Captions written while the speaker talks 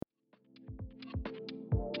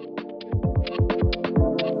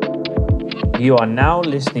You are now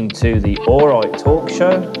listening to the Alright Talk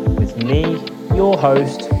Show with me, your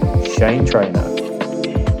host, Shane Trainer.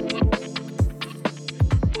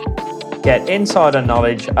 Get insider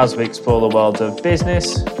knowledge as we explore the world of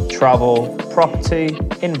business, travel, property,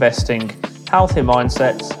 investing, healthy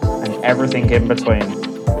mindsets, and everything in between.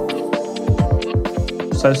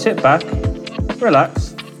 So sit back,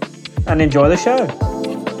 relax, and enjoy the show.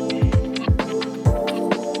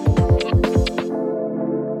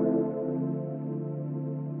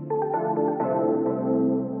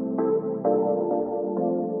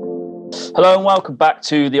 Hello and welcome back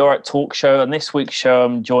to the Alright Talk Show. On this week's show,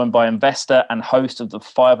 I'm joined by investor and host of the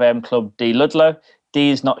 5am Club, D. Ludlow. D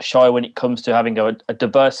is not shy when it comes to having a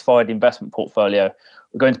diversified investment portfolio.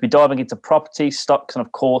 We're going to be diving into property, stocks, and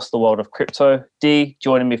of course, the world of crypto. D,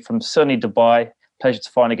 joining me from sunny Dubai. Pleasure to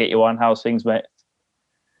finally get you on. How's things, mate?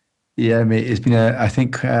 Yeah, mate, it's been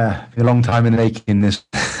a long time in the making. This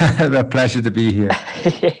a pleasure to be here.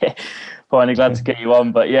 Finally glad to get you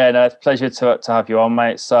on, but yeah, no, it's a pleasure to have you on,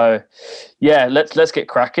 mate. So yeah, let's get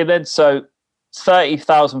cracking then. So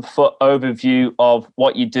 30,000 foot overview of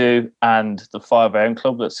what you do and the 5am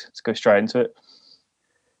Club. Let's go straight into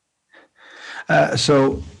it.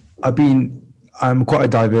 So I'm quite a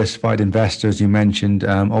diversified investor, as you mentioned,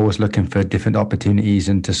 always looking for different opportunities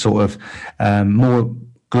and to sort of more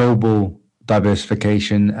global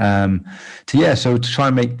diversification to try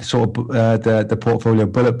and make sort of the portfolio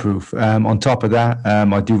bulletproof. On top of that,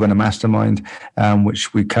 I do run a mastermind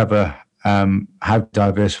which we cover how to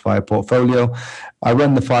diversify a portfolio. I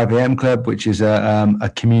run the 5am Club, which is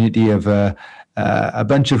a community of a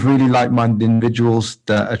bunch of really like-minded individuals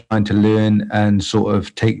that are trying to learn and sort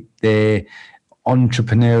of take their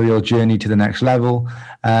entrepreneurial journey to the next level.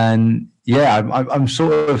 And yeah, I'm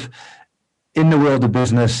sort of in the world of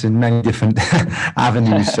business in many different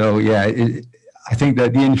avenues. So yeah, I think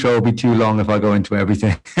that the intro will be too long if I go into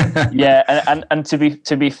everything. Yeah, and to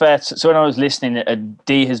be fair, so when I was listening,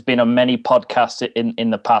 D has been on many podcasts in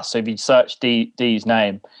the past. So if you search D's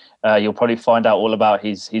name, you'll probably find out all about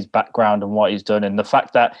his background and what he's done, and the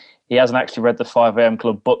fact that he hasn't actually read the 5am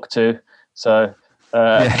Club book too. So.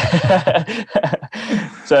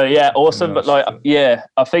 So yeah, awesome. But like, yeah,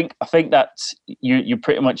 I think that you're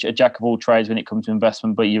pretty much a jack of all trades when it comes to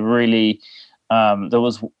investment. But you really, there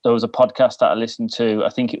was a podcast that I listened to. I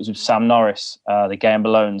think it was with Sam Norris, the Game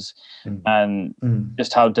of Loans, and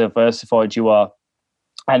just how diversified you are,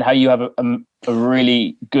 and how you have a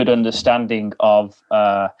really good understanding of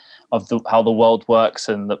how the world works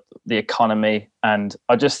and the economy. And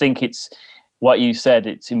I just think it's. What you said,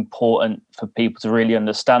 it's important for people to really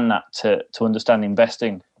understand that to understand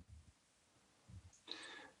investing.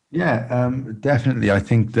 Yeah, definitely. I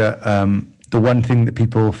think that the one thing that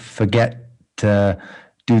people forget to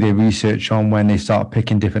do their research on when they start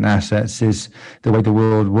picking different assets is the way the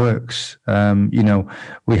world works.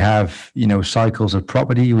 We have, cycles of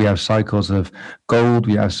property, we have cycles of gold,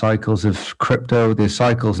 we have cycles of crypto, there's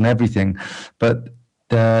cycles and everything. But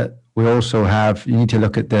we also you need to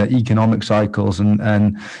look at the economic cycles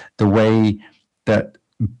and the way that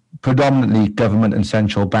predominantly government and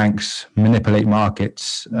central banks manipulate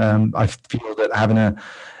markets. I feel that having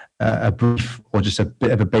a brief or just a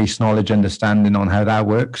bit of a base knowledge understanding on how that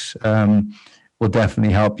works will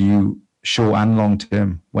definitely help you short and long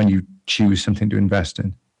term when you choose something to invest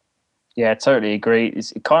in. Yeah, totally agree.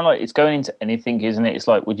 It's kind of like it's going into anything, isn't it? It's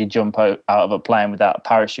like, would you jump out of a plane without a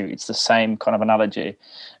parachute? It's the same kind of analogy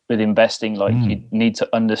with investing. Like you need to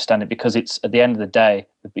understand it, because it's at the end of the day,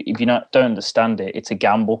 if you don't understand it, it's a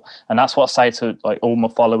gamble. And that's what I say to like all my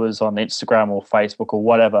followers on Instagram or Facebook or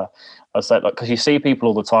whatever. I say, like, because you see people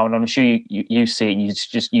all the time, and I'm sure you see it, and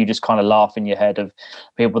you just kind of laugh in your head of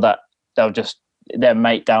people that their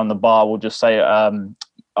mate down the bar will just say,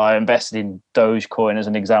 I invested in Dogecoin as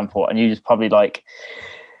an example, and you just probably like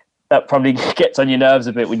that probably gets on your nerves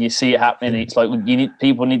a bit when you see it happening. It's like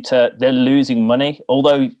they're losing money,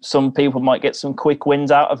 although some people might get some quick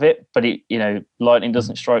wins out of it, but lightning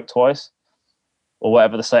doesn't strike twice, or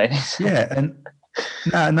whatever the saying is. Yeah, and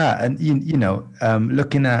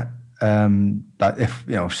looking at like if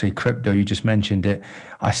say crypto, you just mentioned it.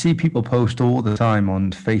 I see people post all the time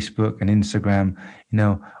on Facebook and Instagram,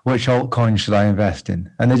 which altcoin should I invest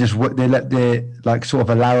in? And they let their like sort of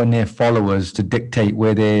allowing their followers to dictate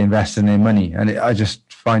where they're investing their money. And I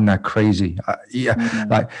just find that crazy.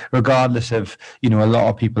 Like regardless of, a lot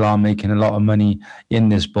of people are making a lot of money in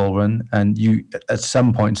this bull run, and you, at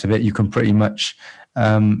some points of it, you can pretty much,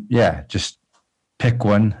 just pick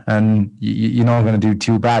one, and you're not going to do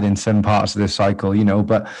too bad in some parts of this cycle,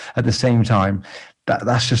 but at the same time,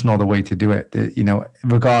 that's just not the way to do it.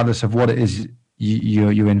 Regardless of what it is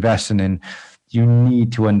you're investing in, you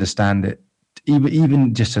need to understand it,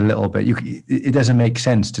 even just a little bit. It doesn't make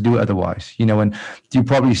sense to do it otherwise, and you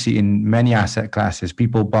probably see in many asset classes,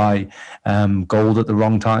 people buy gold at the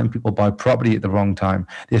wrong time, people buy property at the wrong time.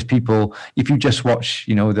 There's people, if you just watch,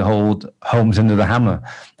 the whole Homes Under the Hammer,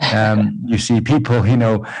 you see people,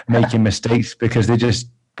 making mistakes because they just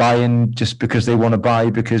buying just because they want to buy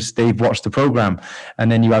because they've watched the program. And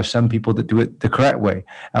then you have some people that do it the correct way.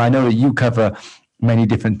 And I know that you cover many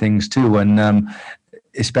different things too, and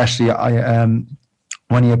especially one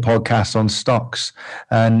of your podcasts on stocks,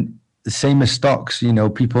 and the same as stocks,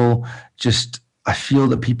 people just, I feel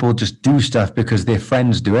that people just do stuff because their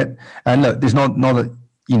friends do it. And look, there's not a,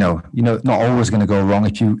 not always going to go wrong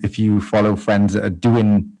if you follow friends that are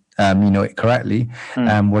doing it correctly,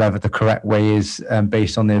 whatever the correct way is,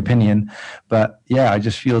 based on their opinion. But yeah, I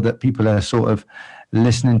just feel that people are sort of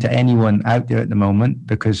listening to anyone out there at the moment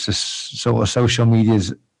because the sort of social media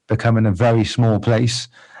is becoming a very small place,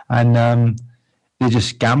 and they're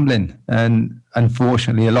just gambling, and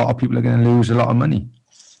unfortunately a lot of people are going to lose a lot of money.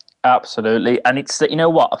 Absolutely. And it's that,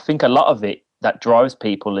 what I think a lot of it that drives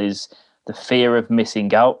people is the fear of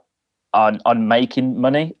missing out on making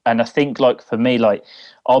money. And I think, like, for me, like,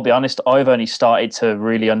 I'll be honest, I've only started to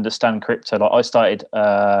really understand crypto, like I started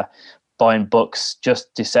buying books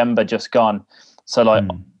just December just gone, so like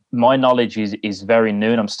my knowledge is very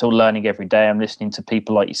new, and I'm still learning every day. I'm listening to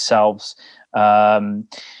people like yourselves,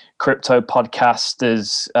 crypto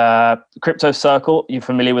podcasters, Crypto Circle. You're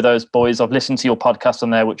familiar with those boys? I've listened to your podcast on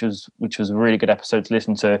there, which was a really good episode to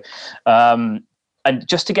listen to, and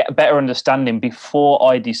just to get a better understanding before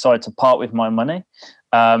I decide to part with my money.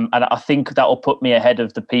 And I think that will put me ahead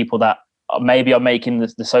of the people that maybe are making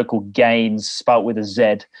the so-called gains, spelt with a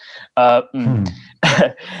Z,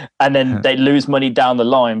 and then they lose money down the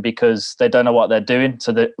line because they don't know what they're doing.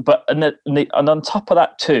 And on top of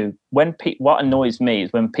that too, what annoys me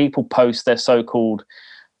is when people post their so-called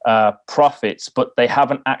profits, but they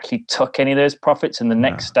haven't actually took any of those profits, and the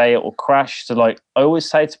next day it will crash. So like I always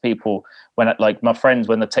say to people, when like my friends,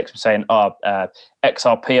 when they text me saying,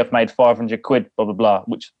 XRP, I've made 500 quid, blah, blah, blah,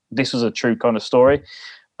 which this was a true kind of story.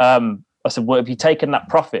 I said, well, have you taken that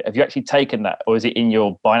profit? Have you actually taken that? Or is it in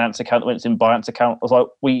your Binance account? When it's in Binance account, I was like,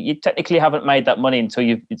 well, you technically haven't made that money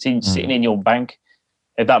until it's sitting in your bank,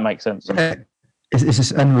 if that makes sense. Yeah. It's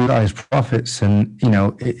just unrealized profits, and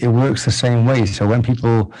it works the same way. So when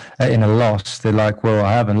people are in a loss, they're like, well,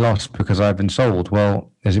 I haven't lost because I've been sold.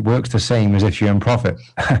 Well, it works the same as if you're in profit.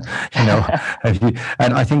 And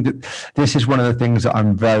I think that this is one of the things that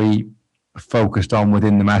I'm very focused on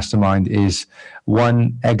within the mastermind is,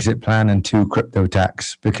 one, exit plan, and two, crypto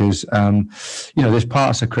tax, because there's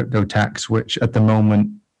parts of crypto tax which at the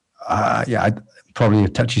moment probably a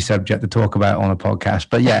touchy subject to talk about on a podcast,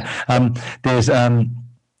 but there's the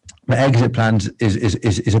exit plans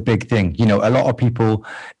is a big thing. A lot of people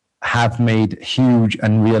have made huge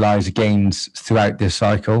unrealized gains throughout this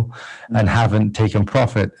cycle and haven't taken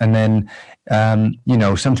profit. And then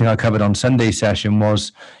something I covered on Sunday session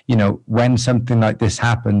was, when something like this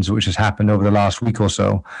happens, which has happened over the last week or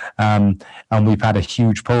so, and we've had a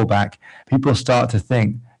huge pullback, people start to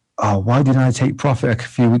think, oh, why didn't I take profit a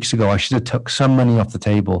few weeks ago? I should have took some money off the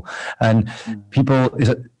table. And people,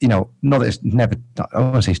 not that it's never, I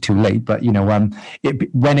don't want to say it's too late, but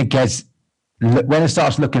when it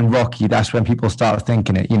starts looking rocky, that's when people start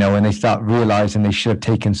thinking it, and they start realizing they should have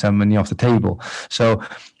taken some money off the table. So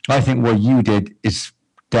I think what you did is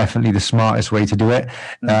definitely the smartest way to do it.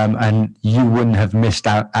 And you wouldn't have missed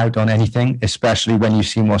out on anything, especially when you've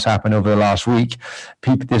seen what's happened over the last week.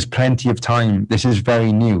 There's plenty of time. This is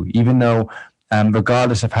very new, even though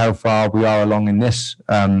regardless of how far we are along in this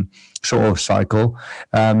sort of cycle,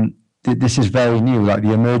 this is very new. Like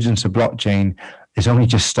the emergence of blockchain is only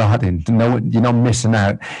just starting. No, you're not missing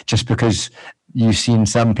out just because you've seen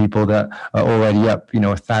some people that are already up,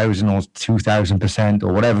 1,000 or 2,000%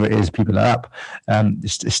 or whatever it is, people are up.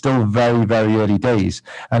 It's still very, very early days.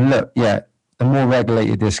 And look, the more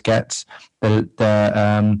regulated this gets,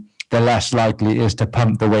 the less likely it is to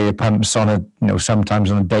pump the way it pumps on a,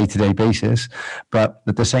 sometimes on a day-to-day basis. But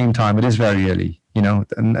at the same time, it is very early,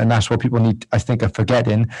 and that's what people need, I think, are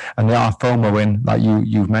forgetting, and they are FOMOing, like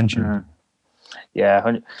you've mentioned. Yeah,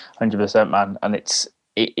 100%, man. And it's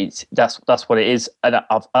that's what it is, and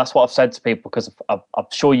that's what I've said to people, because I'm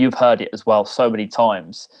sure you've heard it as well so many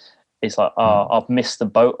times. It's like, I've missed the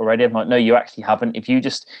boat already. I'm like, no, you actually haven't. If you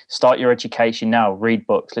just start your education now, read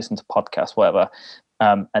books, listen to podcasts, whatever,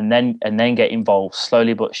 and then get involved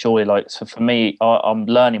slowly but surely. Like, so for me, I'm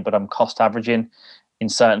learning, but I'm cost averaging in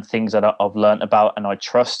certain things that I've learned about, and I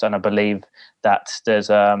trust, and I believe that there's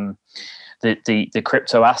the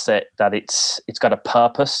crypto asset, that it's got a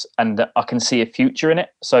purpose and that I can see a future in it.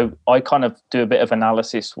 So I kind of do a bit of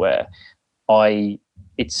analysis where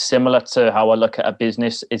it's similar to how I look at a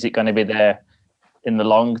business. Is it going to be there in the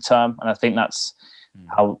long term? And I think that's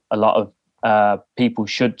how a lot of people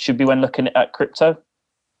should be when looking at crypto.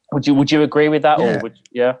 Would you agree with that? Yeah. Or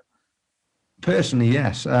yeah? Personally,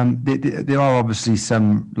 yes. There are obviously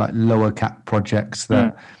some like lower cap projects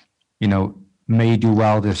that may do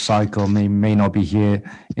well this cycle, may not be here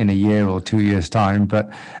in a year or 2 years' time.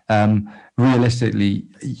 But realistically,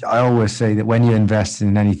 I always say that when you invest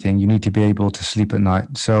in anything, you need to be able to sleep at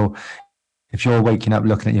night. So if you're waking up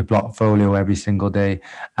looking at your portfolio every single day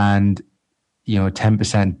and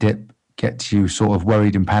 10% dip gets you sort of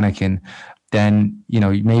worried and panicking, then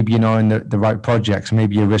maybe you're not in the right projects.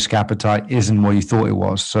 Maybe your risk appetite isn't what you thought it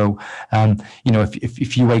was. So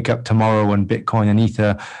if you wake up tomorrow and Bitcoin and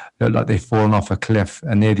Ether look like they've fallen off a cliff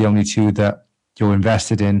and they're the only two that you're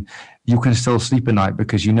invested in, you can still sleep at night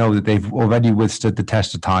because you know that they've already withstood the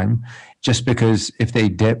test of time. Just because if they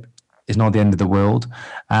dip, it's not the end of the world.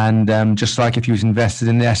 And just like if you was invested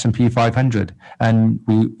in the S&P 500, and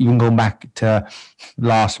we even going back to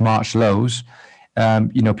last March lows,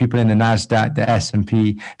 people in the NASDAQ, the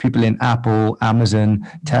S&P, people in Apple, Amazon,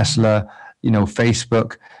 Tesla,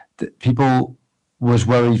 Facebook, people was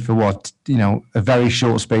worried for a very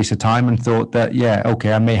short space of time and thought that,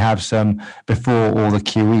 I may have some before all the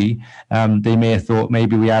QE. They may have thought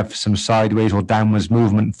maybe we have some sideways or downwards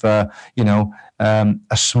movement for, a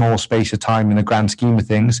small space of time in the grand scheme of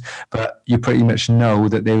things, but you pretty much know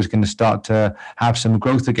that they was going to start to have some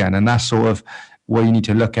growth again. And that's sort of what you need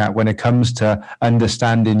to look at when it comes to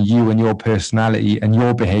understanding you and your personality and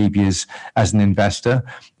your behaviors as an investor.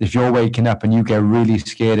 If you're waking up and you get really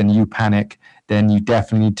scared and you panic, then you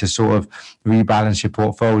definitely need to sort of rebalance your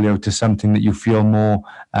portfolio to something that you feel more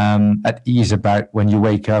at ease about when you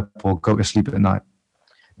wake up or go to sleep at night.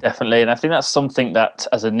 Definitely. And I think that's something that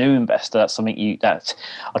as a new investor, that's something that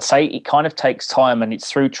I'd say it kind of takes time, and it's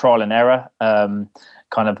through trial and error,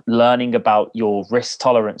 kind of learning about your risk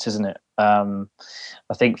tolerance, isn't it? I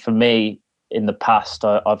think for me in the past,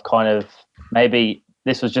 I've kind of, maybe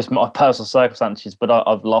this was just my personal circumstances, but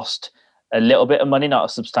I've lost a little bit of money, not a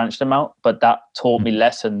substantial amount, but that taught me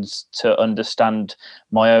lessons to understand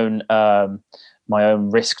my own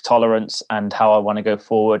risk tolerance and how I want to go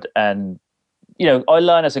forward. And I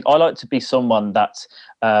learn I like to be someone that's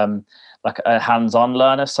like a hands-on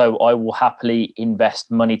learner. So I will happily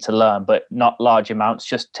invest money to learn, but not large amounts,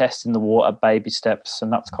 just testing the water, baby steps.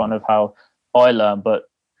 And that's kind of how I learn. But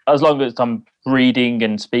as long as I'm reading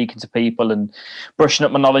and speaking to people and brushing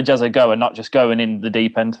up my knowledge as I go and not just going in the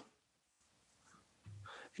deep end.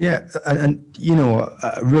 Yeah. And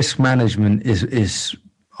risk management is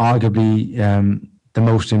arguably the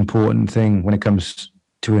most important thing when it comes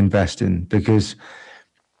to investing, because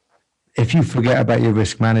if you forget about your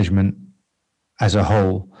risk management as a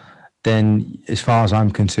whole, then as far as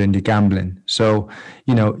I'm concerned, you're gambling. So,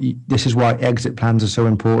 this is why exit plans are so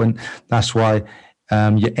important. That's why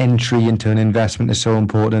your entry into an investment is so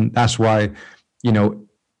important. That's why,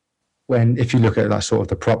 if you look at that sort of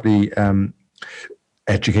the property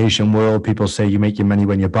education world, people say you make your money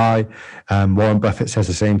when you buy. Warren Buffett says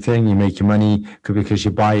the same thing. You make your money because you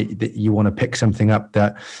buy, that you want to pick something up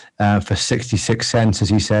that for 66 cents, as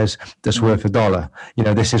he says, that's worth $1.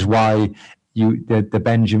 This is why the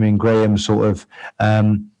Benjamin Graham sort of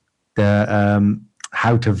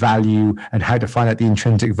how to value and how to find out the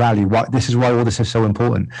intrinsic value. This is why all this is so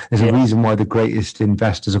important. There's a reason why the greatest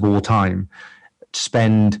investors of all time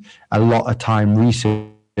spend a lot of time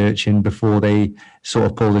researching before they sort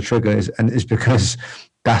of pull the triggers, and it's because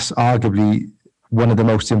that's arguably one of the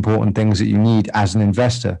most important things that you need as an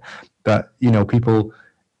investor. But a lot of people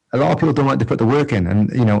don't like to put the work in, and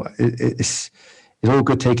it's all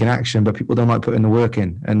good taking action, but people don't like putting the work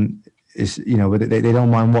in, and it's they don't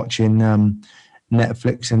mind watching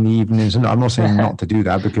Netflix in the evenings. And I'm not saying not to do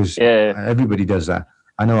that, because everybody does that.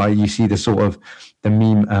 I know you see the sort of the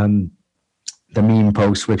meme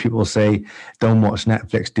posts where people say, don't watch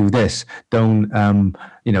Netflix, do this. Don't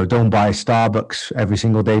buy Starbucks every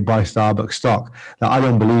single day, buy Starbucks stock. Now, I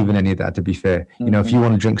don't believe in any of that, to be fair. If you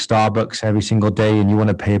want to drink Starbucks every single day and you want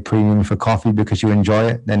to pay a premium for coffee because you enjoy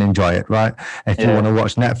it, then enjoy it, right? If you want to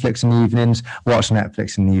watch Netflix in the evenings, watch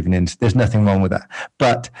Netflix in the evenings. There's nothing wrong with that.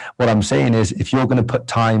 But what I'm saying is, if you're going to put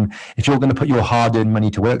your hard-earned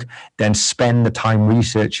money to work, then spend the time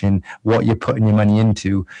researching what you're putting your money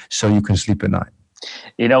into so you can sleep at night.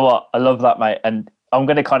 You know what? I love that, mate. And I'm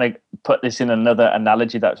going to kind of put this in another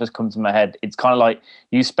analogy that just comes to my head. It's kind of like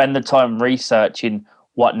you spend the time researching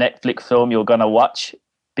what Netflix film you're going to watch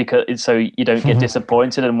because so you don't get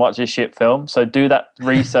disappointed and watch a shit film. So do that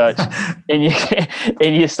research in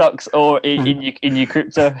your stocks or in your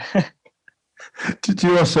crypto. Do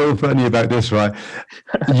you know what's so funny about this, right?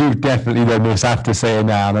 You've definitely done this after saying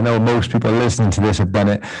now, and I know most people listening to this have done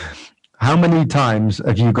it. How many times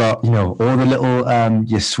have you got, all the little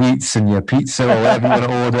your sweets and your pizza or whatever you want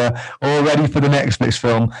to order all ready for the Netflix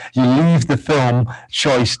film? You leave the film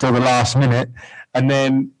choice till the last minute, and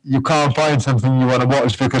then you can't find something you want to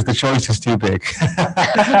watch because the choice is too big.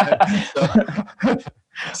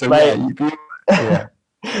 so mate, yeah.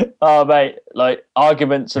 Oh mate, like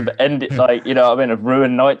arguments have ended, like have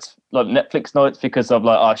ruined nights, like Netflix nights, because I'm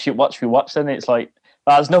like, oh shit, what should we watch then? It's like,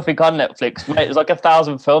 there's nothing on Netflix, mate. There's like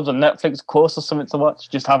 1,000 films on Netflix, of course, or something to watch.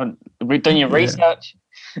 Just haven't done your research.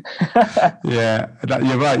 Yeah,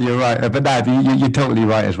 you're right. But Dad, you're totally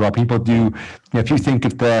right as well. People do, if you think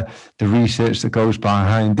of the research that goes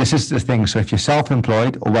behind, this is the thing. So if you're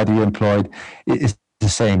self-employed or whether you're employed, it's the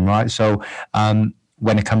same, right? So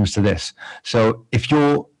when it comes to this, so if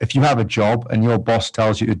you have a job and your boss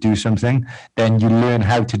tells you to do something, then you learn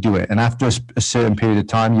how to do it, and after a certain period of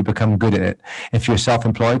time, you become good at it. If you're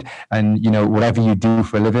self-employed and whatever you do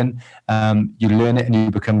for a living, you learn it and you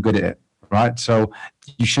become good at it. Right. So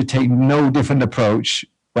you should take no different approach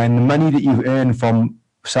when the money that you've earned from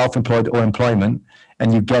self-employed or employment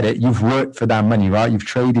and you get it, you've worked for that money, right? You've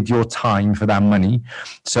traded your time for that money.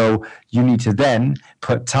 So you need to then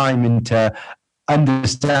put time into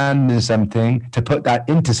understanding something to put that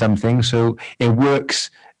into something so it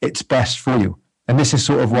works, it's best for you. And this is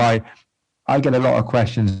sort of why I get a lot of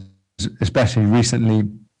questions, especially recently.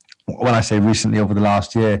 When I say recently, over the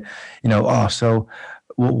last year, so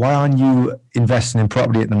why aren't you investing in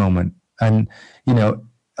property at the moment? And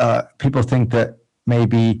people think that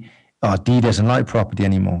maybe D doesn't like property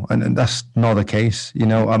anymore, and that's not the case.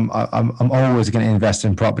 I'm always going to invest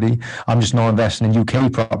in property. I'm just not investing in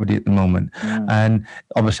UK property at the moment, and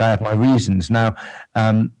obviously I have my reasons. Now,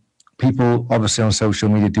 people obviously on social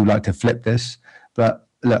media do like to flip this, but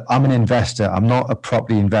look, I'm an investor. I'm not a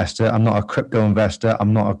property investor. I'm not a crypto investor.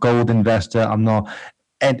 I'm not a gold investor. I'm not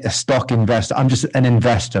a stock investor. I'm just an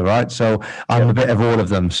investor, right? So I'm a bit of all of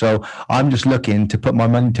them. So I'm just looking to put my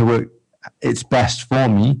money to work. It's best for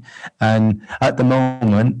me. And at the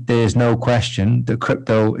moment, there's no question that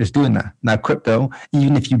crypto is doing that. Now, crypto,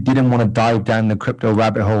 even if you didn't want to dive down the crypto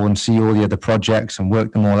rabbit hole and see all the other projects and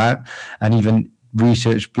work them all out, and even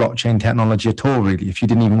research blockchain technology at all, really, if you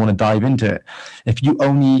didn't even want to dive into it, if you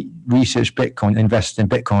only research Bitcoin, invested in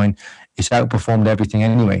Bitcoin, it's outperformed everything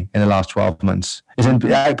anyway in the last 12 months. It's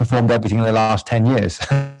outperformed everything in the last 10 years.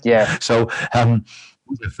 Yeah. So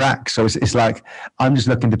the fact. So it's like, I'm just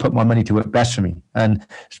looking to put my money to work best for me.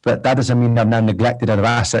 But that doesn't mean I've now neglected other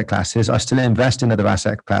asset classes. I still invest in other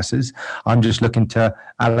asset classes. I'm just looking to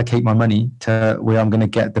allocate my money to where I'm going to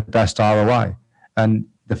get the best ROI. And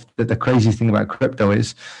the crazy thing about crypto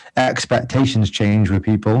is expectations change with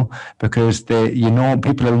people, because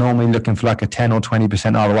people are normally looking for like a 10 or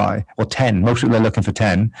 20% ROI, or 10. Most people are looking for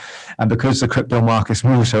 10. And because the crypto markets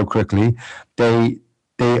move so quickly, they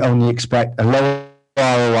only expect a low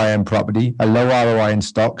ROI in property, a low ROI in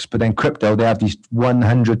stocks, but then crypto, they have these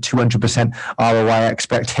 100, 200% ROI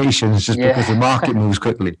expectations just because the market moves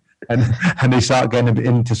quickly. And they start getting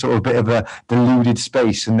into sort of a bit of a deluded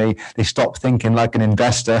space, and they stop thinking like an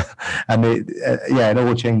investor, and it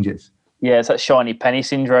all changes. Yeah, it's that shiny penny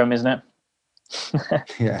syndrome, isn't it?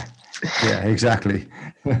 Yeah, exactly.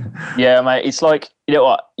 Yeah, mate. It's like, you know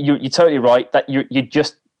what? You're totally right that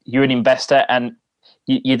you're an investor, and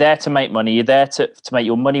you're there to make money. You're there to make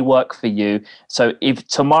your money work for you. So if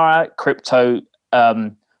tomorrow crypto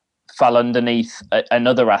fell underneath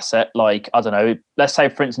another asset, like, I don't know, let's say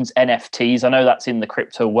for instance NFTs. I know that's in the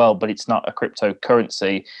crypto world, but it's not a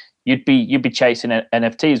cryptocurrency. You'd be chasing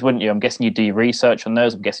NFTs, wouldn't you? I'm guessing you'd do your research on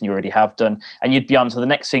those. I'm guessing you already have done, and you'd be on to the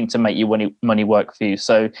next thing to make your money work for you.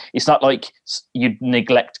 So it's not like you'd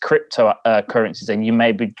neglect crypto currencies, and you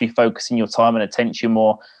may be focusing your time and attention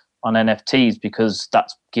more on NFTs because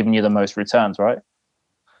that's giving you the most returns, right?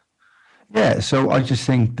 Yeah. So I just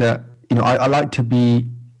think that, I like to be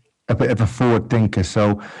a bit of a forward thinker.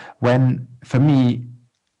 So for me,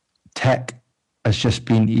 tech has just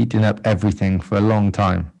been eating up everything for a long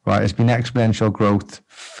time, right? It's been exponential growth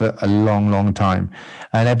for a long, long time.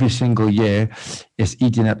 And every single year it's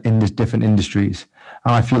eating up in these different industries.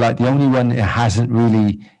 And I feel like the only one it hasn't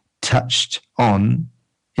really touched on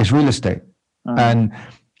is real estate. And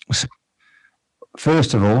so,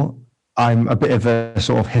 first of all, I'm a bit of a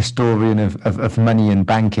sort of historian of money and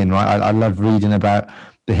banking, right? I love reading about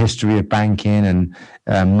the history of banking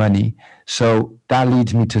and money. So that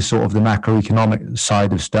leads me to sort of the macroeconomic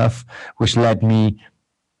side of stuff, which led me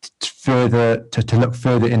further to look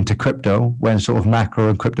further into crypto when sort of macro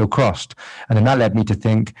and crypto crossed. And then that led me to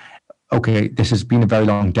think, okay, this has been a very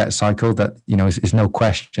long debt cycle that, is no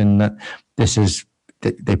question that this is,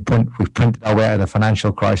 we've printed our way out of the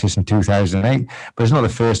financial crisis in 2008, but it's not the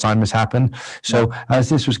first time this happened. So as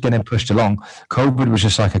this was getting pushed along, COVID was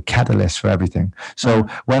just like a catalyst for everything. So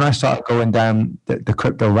when I started going down the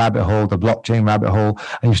crypto rabbit hole, the blockchain rabbit hole,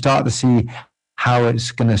 and you start to see how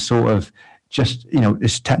it's going to sort of just,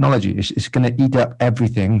 it's technology. It's going to eat up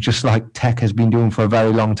everything, just like tech has been doing for a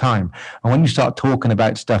very long time. And when you start talking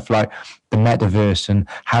about stuff like the metaverse and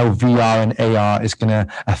how VR and AR is going to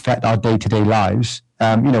affect our day-to-day lives,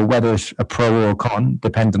 whether it's a pro or a con,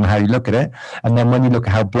 depending on how you look at it. And then when you look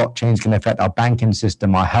at how blockchains can affect our banking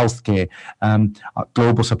system, our healthcare, our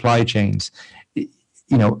global supply chains,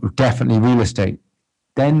 definitely real estate,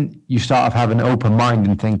 then you start off having an open mind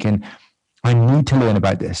and thinking, I need to learn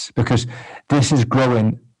about this because this is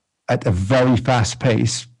growing at a very fast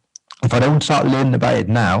pace. If I don't start learning about it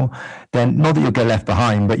now, then not that you'll get left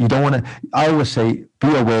behind, but you don't want to, I always say,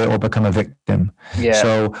 be aware or become a victim. Yeah.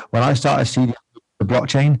 So when I started to see the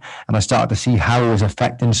blockchain and I started to see how it was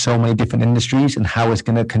affecting so many different industries and how it's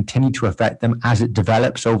going to continue to affect them as it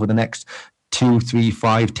develops over the next 2, 3,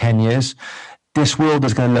 5, 10 years, this world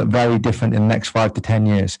is going to look very different in the next 5 to 10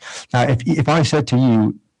 years. Now, if I said to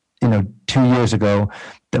you, 2 years ago,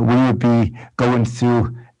 that we would be going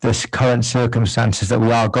through this current circumstances that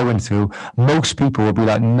we are going through, most people would be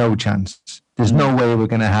like, no chance. There's no way we're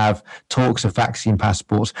going to have talks of vaccine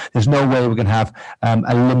passports. There's no way we're going to have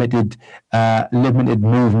a limited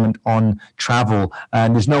movement on travel.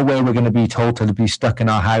 And there's no way we're going to be told to be stuck in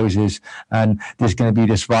our houses. And there's going to be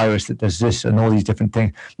this virus that does this and all these different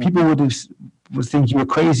things. People would think you were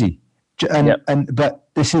crazy. But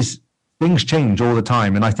this is, things change all the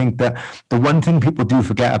time. And I think that the one thing people do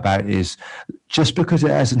forget about is just because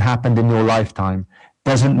it hasn't happened in your lifetime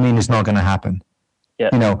doesn't mean it's not going to happen.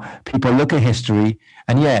 Yeah. People look at history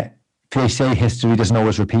and they say history doesn't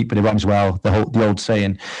always repeat, but it rhymes well, the old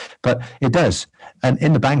saying, but it does. And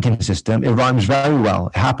in the banking system, it rhymes very well.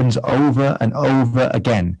 It happens over and over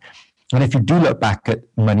again. And if you do look back at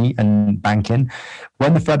money and banking,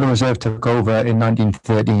 when the Federal Reserve took over in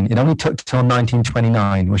 1913, it only took till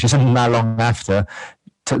 1929, which isn't that long after,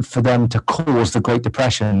 for them to cause the Great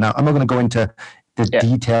Depression. Now, I'm not going to go into the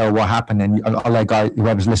detail of what happened, and I'll let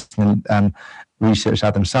whoever's listening research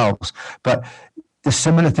that themselves. But the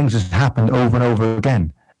similar things have happened over and over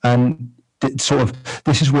again. And this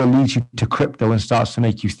is where it leads you to crypto and starts to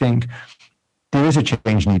make you think, there is a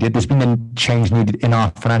change needed. There's been a change needed in our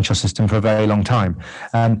financial system for a very long time.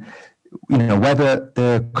 Whether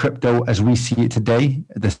the crypto as we see it today,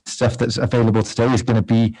 the stuff that's available today is going to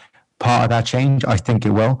be part of that change, I think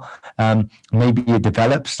it will. Maybe it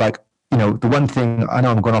develops. Like, the one thing, I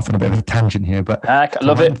know I'm going off on a bit of a tangent here, but I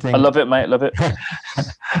love it, mate. Love it.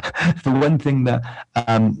 The one thing that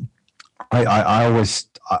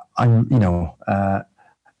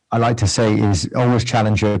I like to say is always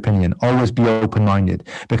challenge your opinion, always be open-minded,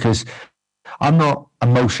 because I'm not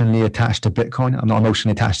emotionally attached to Bitcoin. I'm not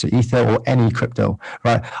emotionally attached to Ether or any crypto,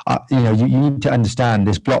 right? You need to understand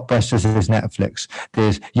there's Blockbusters, there's Netflix,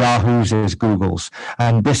 there's Yahoo's, there's Google's.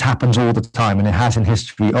 And this happens all the time, and it has in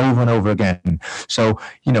history over and over again. So,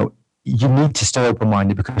 you need to stay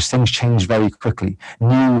open-minded because things change very quickly.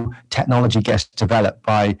 New technology gets developed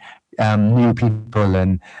by new people,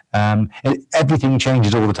 and everything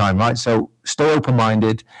changes all the time, right? So stay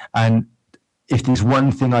open-minded, and if there's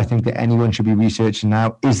one thing I think that anyone should be researching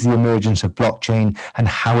now is the emergence of blockchain and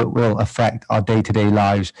how it will affect our day-to-day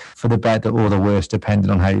lives for the better or the worse, depending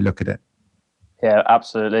on how you look at it. Yeah,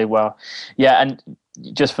 absolutely. Well, yeah, and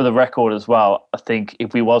just for the record as well, I think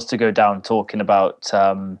if we was to go down talking about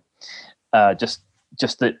just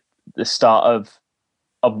the start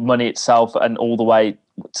of money itself and all the way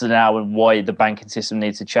to now and why the banking system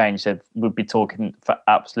needs to change, so we'd be talking for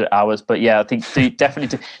absolute hours. But yeah, I think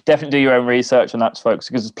definitely do your own research on that, folks,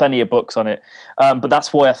 because there's plenty of books on it. But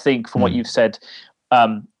that's why I think, from what you've said,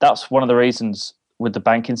 that's one of the reasons with the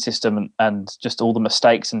banking system and just all the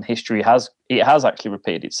mistakes in history has actually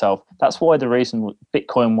repeated itself. That's why the reason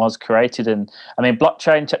Bitcoin was created. And I mean,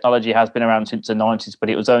 blockchain technology has been around since the 90s, but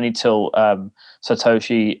it was only till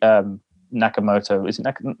Satoshi Nakamoto. Is it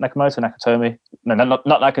Nakamoto? Nakatomi? No, not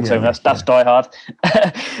Nakatomi. Yeah, that's Die Hard.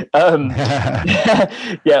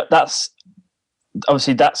 Yeah,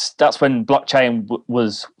 obviously that's when blockchain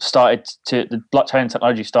was started to the blockchain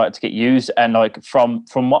technology started to get used, and like from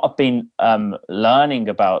what I've been learning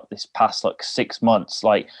about this past like 6 months,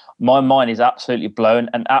 like my mind is absolutely blown,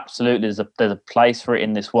 and absolutely there's a place for it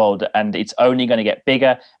in this world, and it's only going to get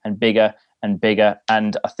bigger and bigger and bigger.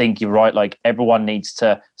 And I think you're right, like everyone needs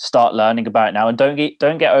to start learning about it now, and don't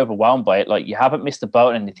get overwhelmed by it. Like you haven't missed the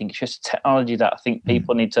boat on anything. It's just technology that I think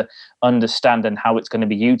people need to understand, and how it's going to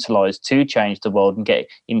be utilized to change the world and get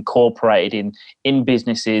incorporated in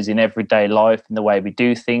businesses, in everyday life, in the way we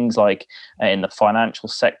do things, like in the financial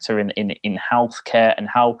sector, in healthcare, and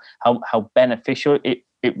how beneficial it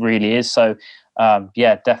really is. So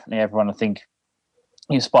yeah, definitely everyone, I think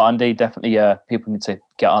you're spot on, D. Definitely people need to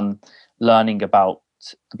get on learning about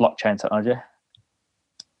the blockchain technology.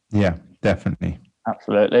 Yeah, definitely.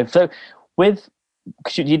 Absolutely. So with,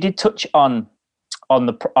 because you did touch on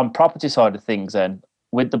property side of things then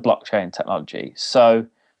with the blockchain technology. So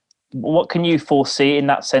what can you foresee in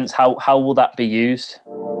that sense? How will that be used?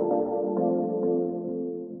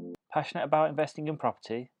 Passionate about investing in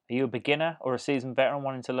property? Are you a beginner or a seasoned veteran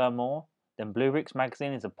wanting to learn more? Then Blue Bricks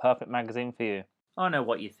magazine is a perfect magazine for you. I know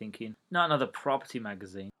what you're thinking. Not another property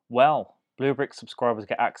magazine. Well, Blue Bricks subscribers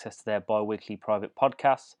get access to their bi-weekly private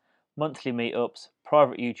podcasts, monthly meetups,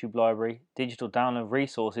 private YouTube library, digital download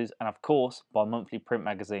resources, and of course, bi-monthly print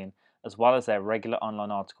magazine, as well as their regular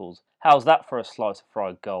online articles. How's that for a slice of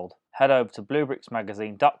fried gold? Head over to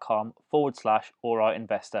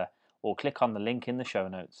bluebricksmagazine.com/alrightinvestor or click on the link in the show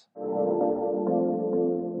notes.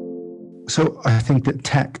 So I think that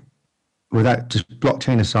tech, without just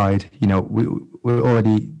blockchain aside, we're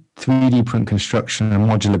already 3D print construction and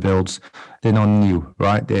modular builds. They're not new,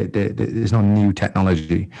 right? There's not new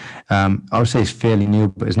technology. I would say it's fairly new,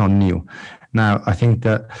 but it's not new. Now, I think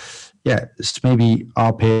that, yeah, it's maybe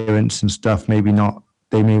our parents and stuff, maybe not,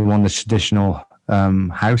 they may want the traditional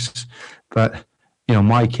house, but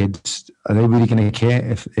my kids, are they really going to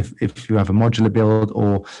care if you have a modular build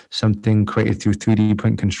or something created through 3D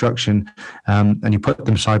print construction, and you put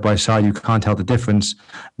them side by side, you can't tell the difference.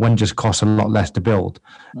 One just costs a lot less to build.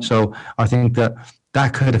 So I think that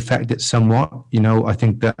could affect it somewhat. I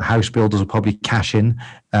think that house builders will probably cash in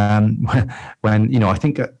when I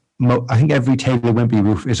think every Taylor Wimpey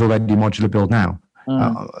roof is already modular build now.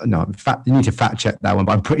 No, in fact, you need to fact check that one,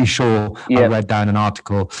 but I'm pretty sure I read down an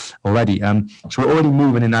article already. So we're already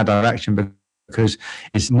moving in that direction because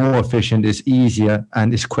it's more efficient, it's easier,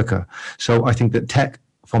 and it's quicker. So I think that tech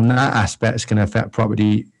from that aspect is going to affect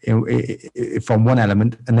property from one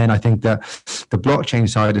element. And then I think that the blockchain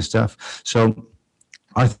side of stuff. So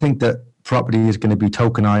I think that property is going to be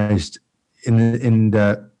tokenized in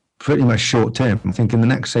the pretty much short term. I think in the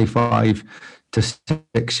next, say, 5 to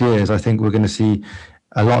 6 years, I think we're going to see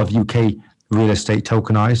a lot of UK real estate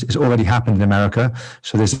tokenized. It's already happened in America.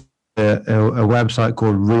 So there's a website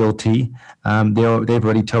called Realty. They've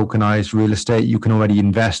already tokenized real estate. You can already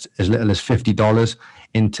invest as little as $50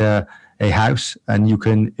 into a house and you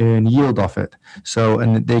can earn yield off it. So,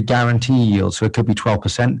 and they guarantee yield. So it could be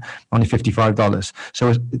 12%, only $55.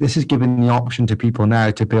 So this is giving the option to people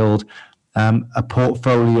now to build a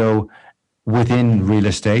portfolio within real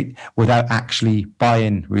estate without actually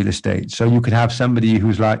buying real estate. So you could have somebody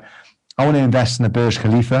who's like, I want to invest in the Burj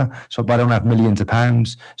Khalifa, but I don't have millions of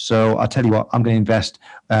pounds. So I'll tell you what, I'm going to invest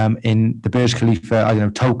in the Burj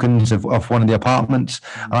Khalifa, tokens of one of the apartments.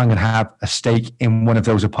 And I'm going to have a stake in one of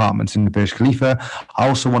those apartments in the Burj Khalifa. I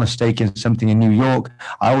also want a stake in something in New York.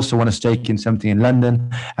 I also want a stake in something in London.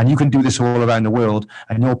 And you can do this all around the world.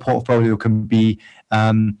 And your portfolio can be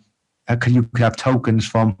you could have tokens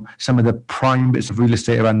from some of the prime bits of real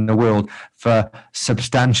estate around the world for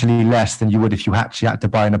substantially less than you would if you actually had to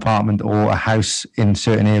buy an apartment or a house in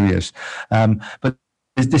certain areas. But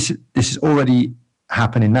this is already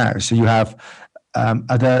happening now. So you have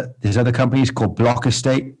there's other companies called Block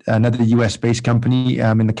Estate, another US-based company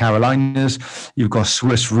in the Carolinas. You've got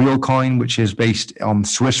Swiss Realcoin, which is based on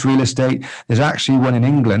Swiss real estate. There's actually one in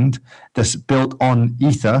England that's built on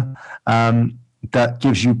Ether. That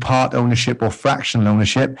gives you part ownership or fractional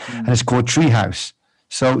ownership, and it's called Treehouse.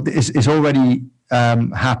 So it's already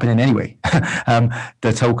happening anyway, the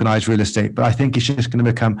tokenized real estate. But I think it's just going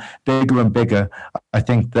to become bigger and bigger. I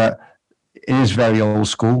think that it is very old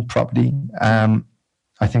school property. I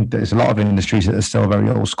think there's a lot of industries that are still very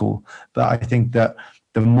old school. But I think that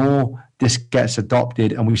the more this gets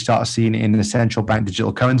adopted and we start seeing it in the central bank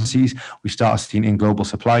digital currencies, we start seeing it in global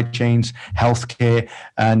supply chains, healthcare,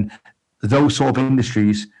 and those sort of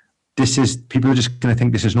industries, people are just going to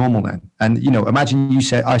think this is normal then. And, imagine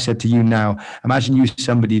I said to you now, imagine you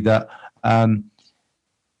somebody that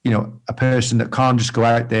a person that can't just go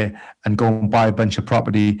out there and go and buy a bunch of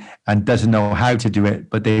property and doesn't know how to do it,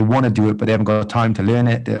 but they want to do it, but they haven't got time to learn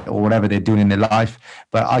it or whatever they're doing in their life.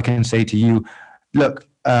 But I can say to you, look,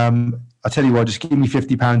 I'll tell you what, just give me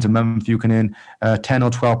 £50 a month. You can earn 10 or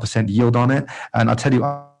 12% yield on it. And I'll tell you,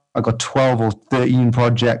 I've got 12 or 13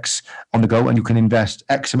 projects on the go, and you can invest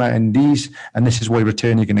X amount in these, and this is what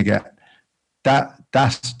return you're going to get.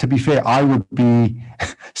 That's, to be fair, I would be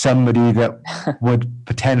somebody that would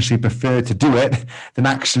potentially prefer to do it than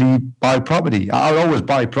actually buy property. I'll always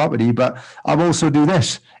buy property, but I'll also do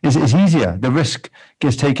this. It's easier. The risk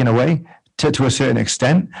gets taken away to a certain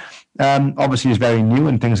extent. Obviously, it's very new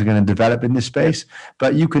and things are going to develop in this space,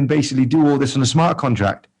 but you can basically do all this on a smart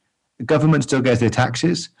contract. The government still gets their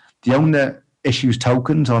taxes. The owner issues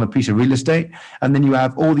tokens on a piece of real estate, and then you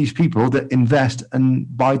have all these people that invest and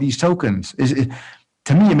buy these tokens.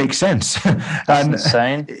 To me, it makes sense. That's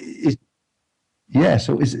insane.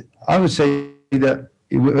 So I would say that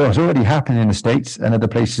it's already happening in the States and other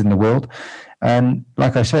places in the world. And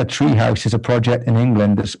like I said, Treehouse is a project in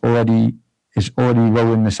England that's already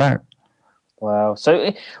rolling this out. Wow.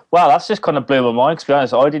 That's just kind of blew my mind, to be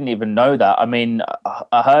honest. I didn't even know that. I mean,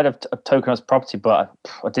 I heard of tokenized property, but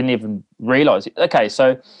I didn't even realize it. Okay,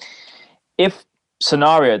 so if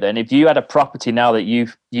you had a property now that you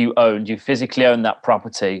physically own that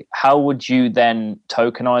property, how would you then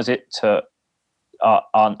tokenize it to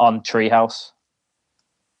on Treehouse?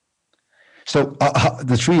 So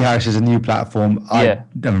the Treehouse is a new platform. I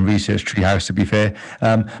haven't researched Treehouse, to be fair.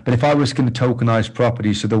 But if I was going to tokenize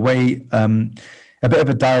property, so the way, a bit of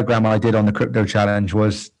a diagram I did on the crypto challenge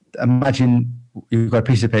was, imagine you've got a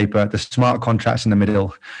piece of paper, the smart contracts in the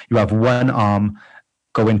middle, you have one arm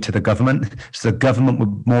go into the government. So the government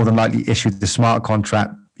would more than likely issue the smart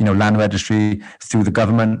contract, land registry through the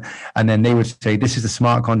government. And then they would say, this is the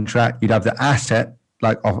smart contract. You'd have the asset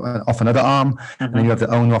like off another arm, and then you have the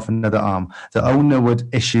owner off another arm. The owner would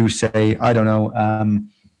issue, say, I don't know,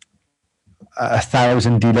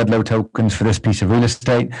 1,000 Ludlow tokens for this piece of real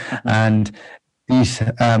estate, and these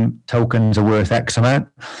tokens are worth X amount.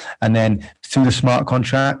 And then through the smart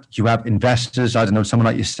contract, you have investors, I don't know, someone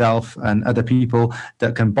like yourself and other people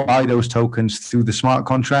that can buy those tokens through the smart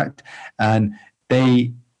contract, and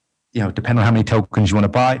they, depending on how many tokens you want to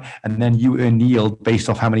buy, and then you earn yield based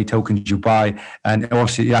off how many tokens you buy. And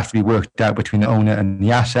obviously it has to be worked out between the owner and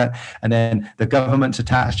the asset. And then the government's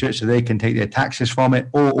attached to it, so they can take their taxes from it,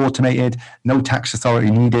 all automated, no tax authority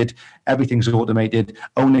needed. Everything's automated.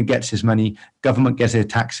 Owner gets his money, government gets their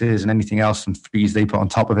taxes and anything else and fees they put on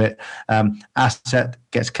top of it. Asset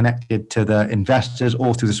gets connected to the investors,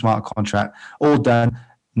 all through the smart contract, all done.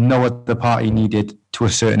 No other party needed to a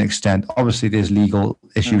certain extent. Obviously, there's legal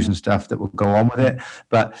issues and stuff that will go on with it,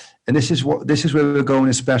 and this is where we're going,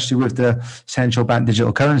 especially with the central bank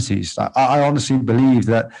digital currencies. I honestly believe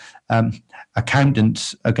that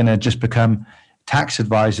accountants are going to just become tax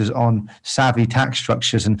advisors on savvy tax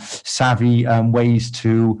structures and savvy ways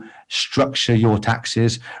to structure your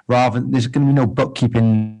taxes. There's going to be no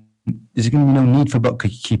bookkeeping. There's going to be no need for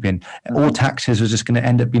bookkeeping. All taxes are just going to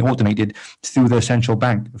end up being automated through the central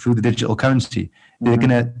bank, through the digital currency. They're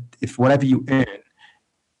going to, if whatever you earn,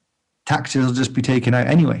 taxes will just be taken out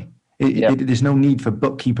anyway. There's no need for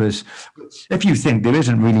bookkeepers. If you think there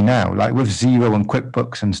isn't really now, like with Xero and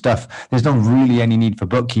QuickBooks and stuff, there's not really any need for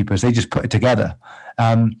bookkeepers. They just put it together.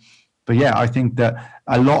 But yeah, I think that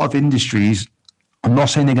a lot of industries, I'm not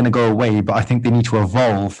saying they're going to go away, but I think they need to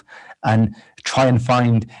evolve and try and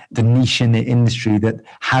find the niche in the industry that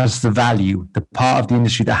has the value, the part of the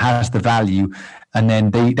industry that has the value, and then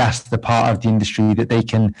that's the part of the industry that they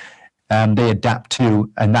can they adapt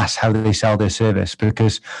to, and that's how they sell their service.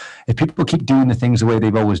 Because if people keep doing the things the way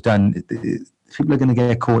they've always done, people are going to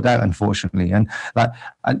get caught out, unfortunately. And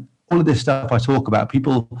all of this stuff I talk about,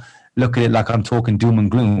 people look at it like I'm talking doom and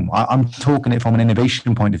gloom. I'm talking it from an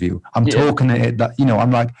innovation point of view. I'm talking it that,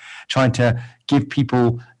 I'm like trying to give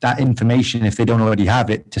people that information if they don't already have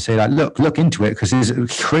it, to say like, look into it, because there's a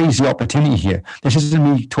crazy opportunity here. This isn't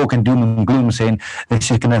me talking doom and gloom saying this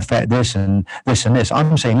is going to affect this and this and this.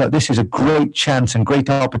 I'm saying, look, this is a great chance and great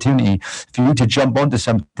opportunity for you to jump onto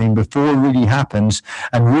something before it really happens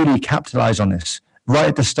and really capitalize on this right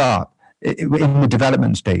at the start, in the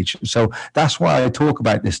development stage. So that's why I talk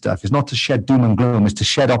about this stuff. It's not to shed doom and gloom, it's to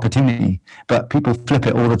shed opportunity. But people flip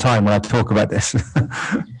it all the time when I talk about this.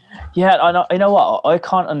 Yeah, I know. You know what? I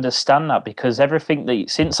can't understand that, because everything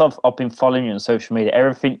since I've been following you on social media,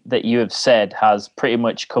 everything that you have said has pretty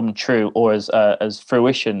much come true or as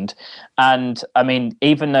fruitioned. And I mean,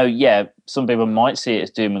 even though some people might see it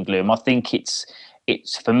as doom and gloom, I think it's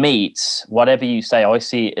it's, for me, it's whatever you say, I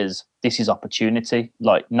see it as this is opportunity,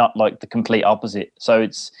 like not like the complete opposite. So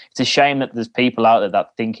it's a shame that there's people out there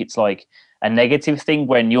that think it's like a negative thing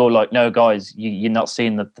when you're like, no guys, you're not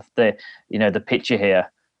seeing the the picture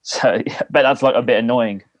here. So but that's like a bit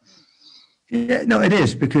annoying. Yeah, no, it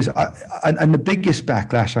is, because and the biggest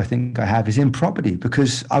backlash I think I have is in property,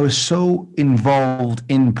 because I was so involved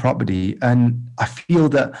in property, and I feel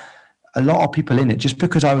that a lot of people in it, just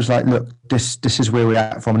because I was like, look, this is where we're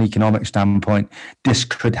at from an economic standpoint, this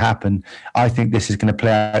could happen. I think this is going to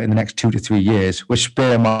play out in the next 2 to 3 years, which,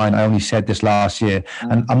 bear in mind, I only said this last year,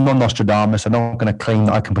 and I'm not Nostradamus. I'm not going to claim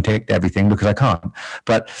that I can predict everything, because I can't.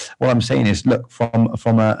 But what I'm saying is, look,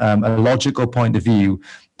 from a logical point of view,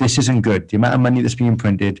 this isn't good. The amount of money that's being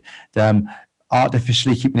printed,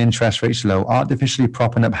 artificially keeping interest rates low, artificially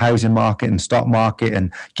propping up housing market and stock market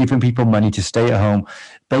and giving people money to stay at home.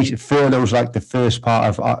 Basic furloughs, like the first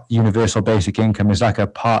part of universal basic income, is like a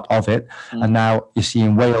part of it. And now you're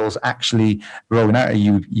seeing Wales actually rolling out a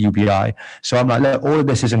UBI. So I'm like, look, all of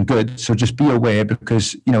this isn't good. So just be aware,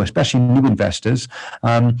 because, especially new investors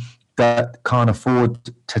that can't afford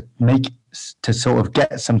to sort of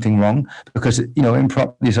get something wrong, because, in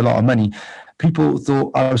property there's a lot of money. People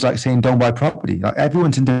thought I was like saying don't buy property. Like,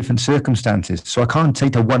 everyone's in different circumstances. So I can't say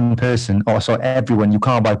to one person, everyone, you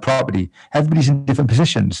can't buy property. Everybody's in different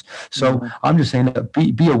positions. So I'm just saying that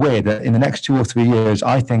be aware that in the next 2 or 3 years,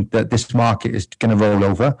 I think that this market is going to roll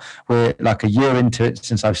over. We're like a year into it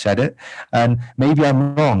since I've said it. And maybe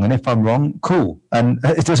I'm wrong. And if I'm wrong, cool. And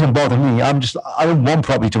it doesn't bother me. I don't want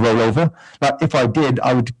property to roll over. Like, if I did,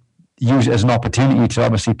 I would use it as an opportunity to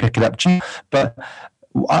obviously pick it up cheap. But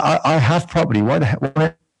I have property. Why the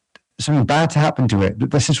heck? Something bad to happen to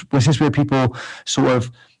it? This is where people sort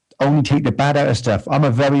of only take the bad out of stuff. I'm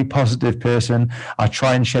a very positive person. I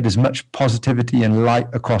try and shed as much positivity and light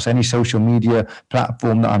across any social media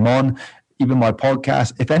platform that I'm on, even my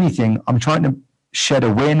podcast. If anything, I'm trying to shed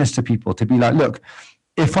awareness to people, to be like, look,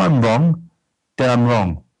 if I'm wrong, then I'm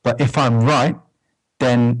wrong. But if I'm right,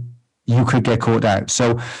 then you could get caught out.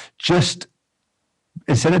 So just,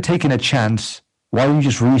 instead of taking a chance, why don't you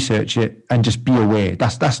just research it and just be aware?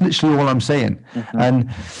 That's literally all I'm saying. And,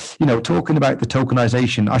 talking about the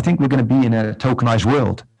tokenization, I think we're going to be in a tokenized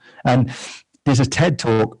world. And there's a TED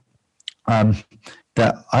talk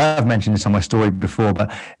that I have mentioned this on my story before,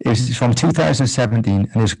 but it's from 2017, and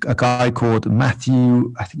there's a guy called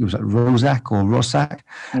Matthew, I think it was like Rosak.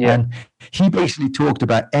 Yeah. And he basically talked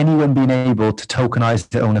about anyone being able to tokenize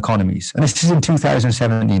their own economies. And this is in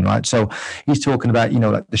 2017, right? So he's talking about,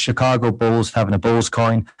 like the Chicago Bulls having a Bulls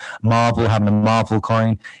coin, Marvel having a Marvel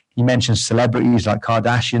coin. He mentions celebrities like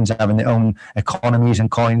Kardashians having their own economies and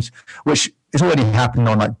coins, which is already happening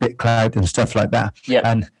on like BitCloud and stuff like that. Yeah.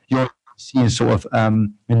 And you're seeing sort of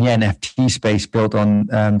in the NFT space built on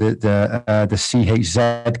the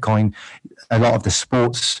CHZ coin, a lot of the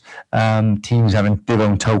sports teams having their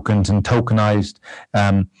own tokens and tokenized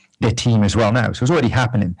their team as well now. So it's already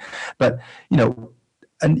happening. But,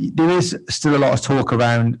 and there is still a lot of talk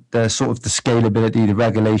around the sort of the scalability, the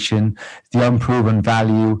regulation, the unproven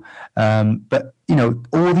value. But,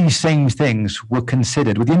 all these same things were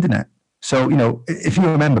considered with the internet. So, if you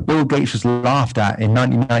remember, Bill Gates was laughed at in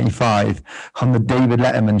 1995 on the David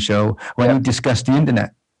Letterman show when he discussed the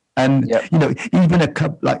internet. And, even a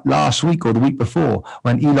couple, like last week or the week before,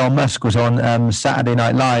 when Elon Musk was on Saturday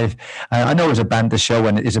Night Live, I know it was a banter show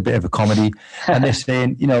and it is a bit of a comedy, and they're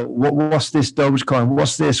saying, what's this Dogecoin?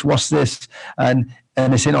 What's this? And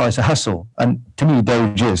they're saying, it's a hustle. And to me,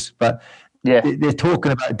 Doge is, but they're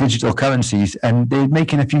talking about digital currencies and they're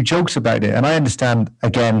making a few jokes about it. And I understand,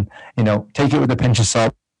 again, take it with a pinch of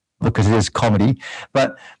salt because it is comedy,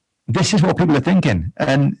 but this is what people are thinking.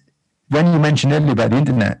 And when you mentioned earlier about the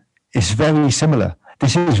internet, it's very similar.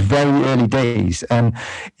 This is very early days. And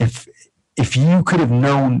if you could have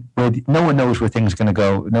known no one knows where things are going to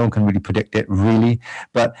go, no one can really predict it, really.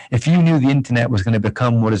 But if you knew the internet was going to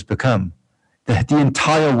become what it's become, the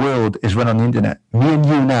entire world is run on the internet. Me and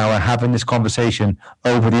you now are having this conversation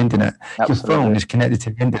over the internet. Absolutely. Your phone is connected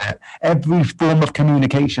to the internet. Every form of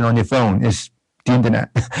communication on your phone is the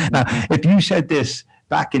internet. Now, if you said this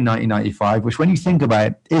back in 1995, which when you think about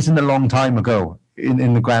it, isn't a long time ago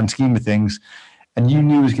in the grand scheme of things, and you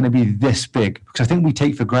knew it was going to be this big, because I think we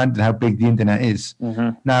take for granted how big the internet is.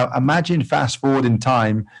 Now, imagine fast forward in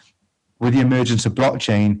time with the emergence of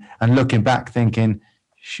blockchain and looking back thinking,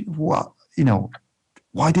 what?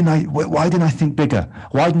 Why didn't I think bigger?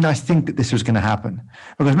 Why didn't I think that this was going to happen?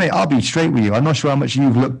 Because, mate, I'll be straight with you. I'm not sure how much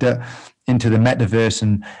you've looked at into the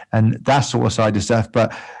metaverse and that sort of side of stuff.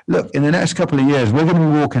 But look, in the next couple of years, we're going to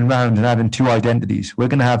be walking around and having two identities. We're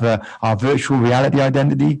going to have our virtual reality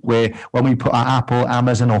identity, where when we put our Apple,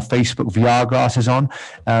 Amazon, or Facebook VR glasses on,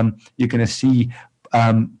 you're going to see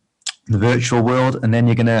the virtual world, and then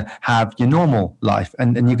you're going to have your normal life,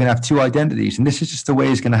 and you're going to have two identities. And this is just the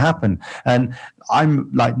way it's going to happen. And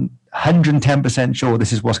I'm like 110% sure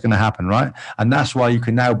this is what's going to happen, right? And that's why you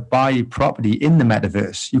can now buy property in the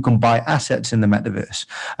metaverse. You can buy assets in the metaverse.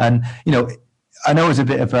 And, you know, I know it's a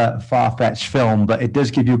bit of a far-fetched film, but it does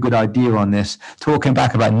give you a good idea on this. Talking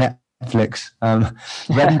back about Netflix,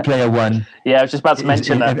 Ready Player One. Yeah, I was just about to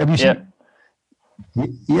mention that. Have you seen?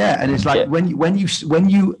 Yeah, and it's like when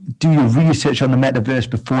you do your research on the metaverse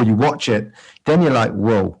before you watch it, then you're like,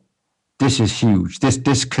 whoa, this is huge.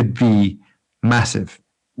 This could be massive.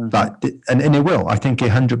 Like, and it will. I think it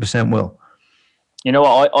 100% will. You know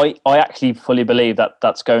what? I actually fully believe that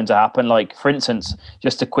that's going to happen. Like, for instance,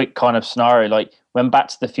 just a quick kind of scenario, like when Back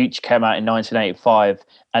to the Future came out in 1985,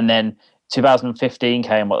 and then 2015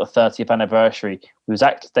 came, what, the 30th anniversary, it was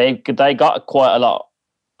actually they got quite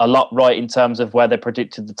a lot right in terms of where they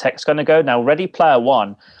predicted the tech's going to go. Now, Ready Player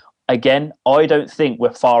One, again, I don't think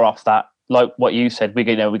we're far off that. Like what you said, we're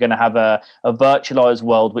going to have a virtualized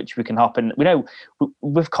world which we can hop in.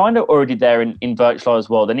 We've kind of already there in virtualized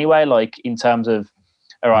world anyway. Like in terms of,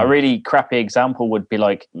 a really crappy example would be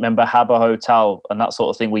like, remember Habbo Hotel and that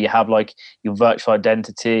sort of thing, where you have like your virtual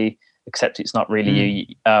identity, except it's not really you,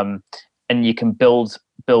 and you can build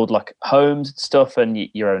like homes and stuff, and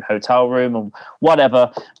your own hotel room and whatever.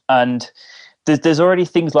 And there's already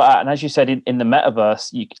things like that. And as you said, in the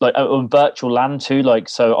metaverse, you like on virtual land too. Like,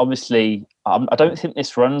 so obviously, I don't think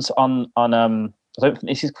this runs on. I don't think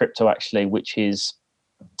this is crypto actually, which is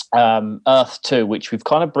Earth 2, which we've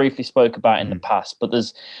kind of briefly spoke about in the past. But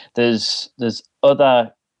there's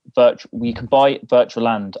other virtual. You can buy virtual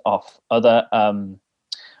land off other.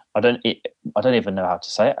 I don't even know how to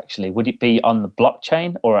say it actually. Would it be on the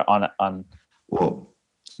blockchain or on? Well,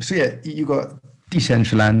 so yeah, you got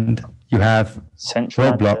Decentraland. You have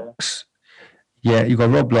Roblox. Yeah, you got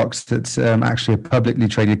Roblox. That's actually a publicly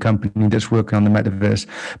traded company that's working on the metaverse.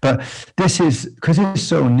 But this is because it's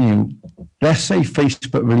so new. Let's say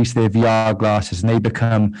Facebook release their VR glasses and they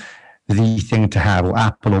become the thing to have, or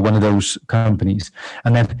Apple, or one of those companies.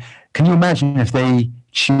 And then, can you imagine if they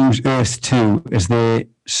choose Earth 2 as their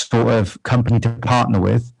sort of company to partner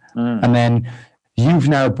with, and then you've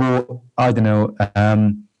now bought, I don't know,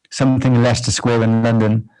 something in Leicester Square in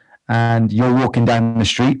London, and you're walking down the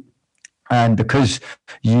street, and because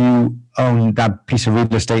you own that piece of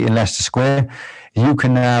real estate in Leicester Square, you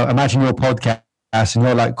can now imagine your podcast, and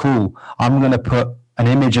you're like, cool, I'm going to put an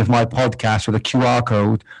image of my podcast with a QR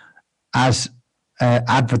code as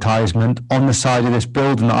advertisement on the side of this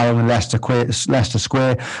building that I own in Leicester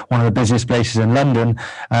Square, one of the busiest places in London.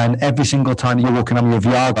 And every single time you're walking on your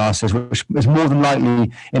VR glasses, which is more than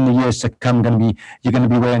likely in the years to come you're going to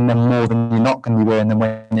be wearing them more than you're not going to be wearing them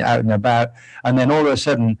when you're out and about. And then all of a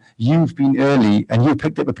sudden, you've been early and you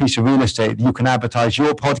picked up a piece of real estate that you can advertise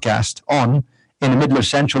your podcast on in the middle of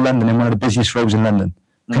central London, in one of the busiest roads in London.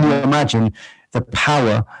 Can you imagine the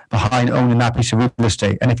power behind owning that piece of real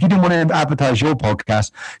estate? And if you didn't want to advertise your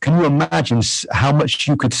podcast, can you imagine how much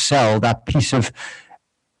you could sell that piece of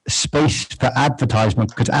space for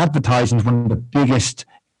advertisement? Because advertising is one of the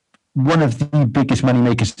biggest money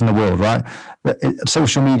makers in the world, right?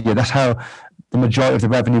 Social media, that's how the majority of the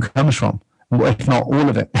revenue comes from, if not all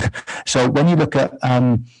of it. So when you look at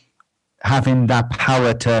having that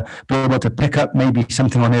power to be able to pick up maybe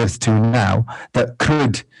something on Earth 2 now that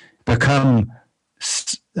could become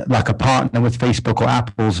like a partner with Facebook or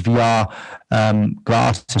Apple's VR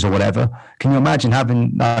glasses or whatever. Can you imagine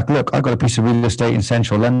having like, look, I've got a piece of real estate in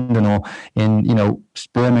central London or in,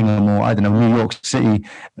 Birmingham or I don't know, New York City.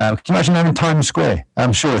 Can you imagine having Times Square?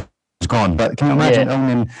 I'm sure it's gone, but can you imagine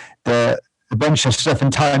owning a bunch of stuff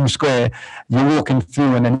in Times Square? You're walking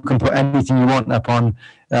through and then you can put anything you want up on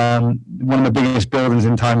one of the biggest buildings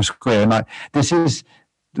in Times Square. And like, this is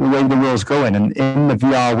the way the world's going. And in the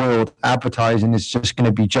VR world, advertising is just going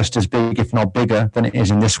to be just as big, if not bigger, than it is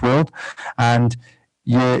in this world. And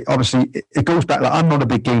obviously, it goes back, like, I'm not a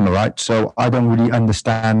big gamer, right? So I don't really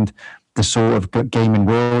understand the sort of gaming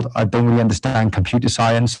world. I don't really understand computer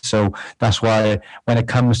science. So that's why when it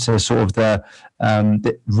comes to sort of the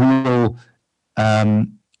real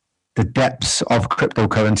the depths of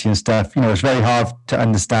cryptocurrency and stuff, it's very hard to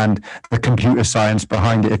understand the computer science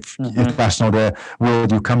behind it if that's not the world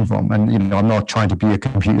you come from. And I'm not trying to be a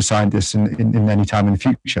computer scientist in any time in the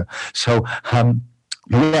future. So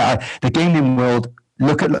the gaming world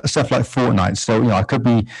look at stuff like Fortnite. So, I could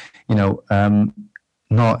be,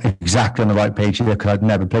 not exactly on the right page here because I've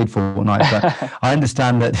never played Fortnite, but I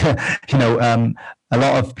understand that, a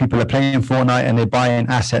lot of people are playing Fortnite and they're buying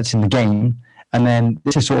assets in the game. And then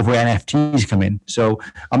this is sort of where NFTs come in. So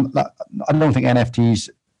I don't think NFTs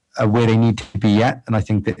are where they need to be yet. And I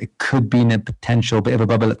think that it could be in a potential bit of a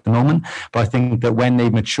bubble at the moment. But I think that when they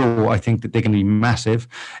mature, I think that they're going to be massive.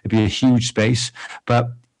 It'd be a huge space.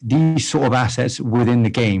 But these sort of assets within the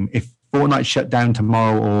game, if Fortnite shut down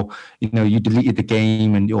tomorrow, or you deleted the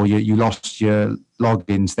game or you lost your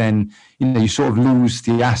logins, then you sort of lose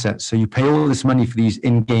the assets. So you pay all this money for these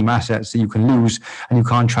in-game assets that you can lose, and you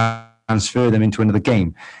can't transfer them into another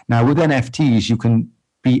game. Now with NFTs, you can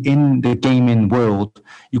be in the gaming world,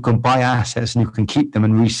 you can buy assets and you can keep them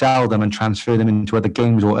and resell them and transfer them into other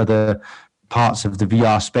games or other parts of the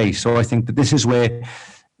VR space. So I think that this is where,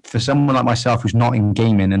 for someone like myself who's not in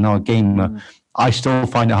gaming and not a gamer, I still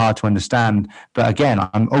find it hard to understand. But again,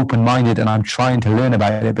 I'm open-minded and I'm trying to learn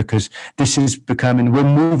about it, because this is becoming, we're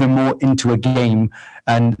moving more into a game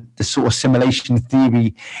and the sort of simulation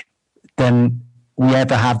theory than we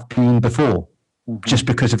ever have been before, just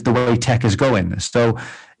because of the way tech is going. So,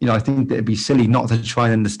 I think that it'd be silly not to try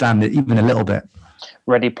and understand it even a little bit.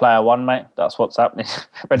 Ready Player One, mate. That's what's happening.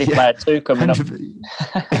 Ready Player Two coming up.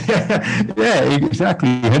 Yeah,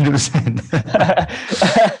 exactly,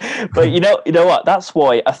 100%. But you know what? That's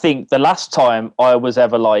why I think the last time I was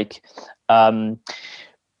ever like, this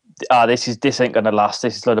ain't gonna last.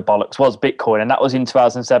 This is a load of bollocks. Was Bitcoin, and that was in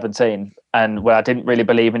 2017, and where I didn't really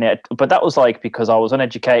believe in it. But that was like because I was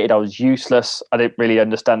uneducated, I was useless, I didn't really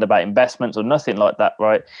understand about investments or nothing like that,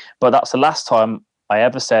 right? But that's the last time I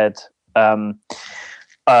ever said, I'm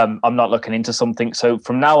not looking into something. So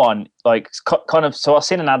from now on, like kind of, so I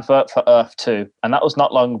seen an advert for Earth 2, and that was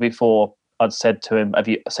not long before I'd said to him, have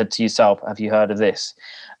you heard of this?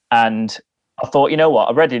 And I thought, you know what,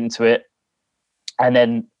 I read into it, and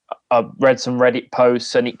then I read some Reddit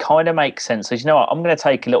posts, and it kind of makes sense. So, you know what, I'm going to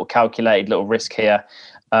take a little calculated little risk here,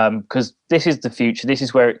 because this is the future. This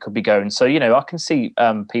is where it could be going. So, I can see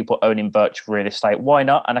people owning virtual real estate. Why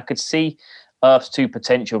not? And I could see Earth's 2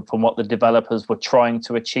 potential from what the developers were trying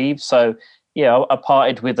to achieve. So, yeah, I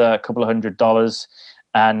parted with a couple of $100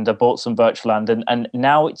 and I bought some virtual land. And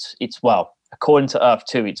now it's well, according to Earth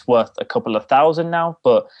 2, it's worth a couple of thousand now.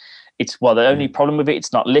 But the only problem with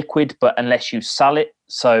it's not liquid, but unless you sell it.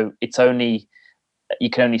 So you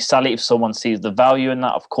can only sell it if someone sees the value in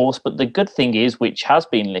that, of course. But the good thing is, which has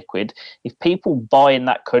been liquid, if people buy in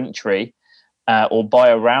that country or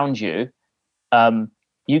buy around you,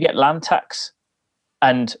 you get land tax,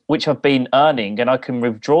 and which I've been earning, and I can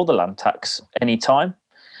withdraw the land tax anytime.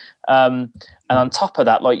 And on top of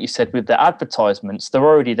that, like you said, with the advertisements, they're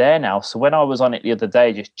already there now. So when I was on it the other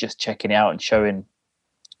day, just checking it out and showing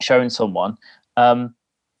someone, I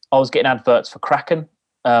was getting adverts for Kraken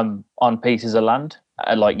on pieces of land,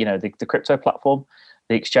 like the crypto platform,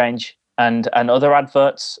 the exchange, and other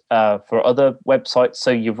adverts for other websites.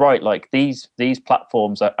 So you're right, like these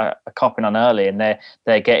platforms are copying on early, and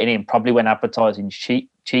they're getting in probably when advertising's cheap.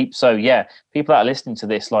 So yeah, people that are listening to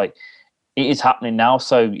this, like, it is happening now.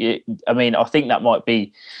 So I think that might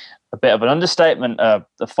be a bit of an understatement.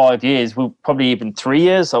 The 5 years, we'll probably even 3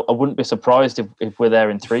 years. I wouldn't be surprised if we're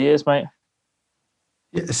there in 3 years, mate.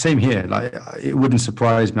 Yeah, same here. Like, it wouldn't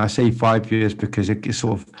surprise me. I say 5 years because it's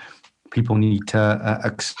sort of, people need to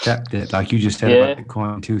accept it. Like you just said about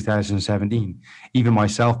Bitcoin in 2017. Even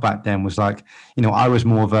myself back then was like, I was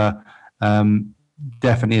more of a,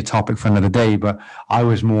 definitely a topic for another day, but I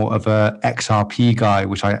was more of a XRP guy,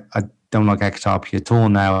 which I don't like XRP at all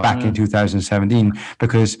now, back in 2017,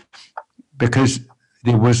 because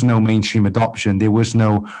there was no mainstream adoption. There was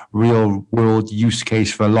no real world use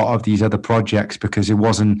case for a lot of these other projects because it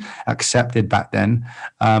wasn't accepted back then.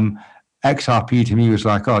 XRP to me was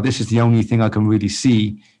like, this is the only thing I can really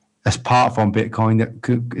see apart from Bitcoin that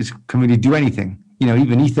can really do anything.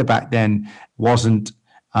 Even Ether back then wasn't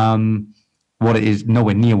what it is,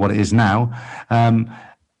 nowhere near what it is now.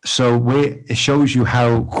 So it shows you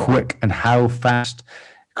how quick and how fast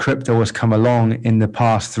crypto has come along in the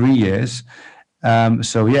past 3 years.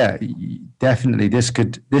 So yeah, definitely this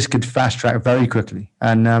could fast track very quickly.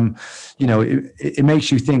 And it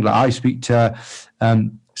makes you think. Like, I speak to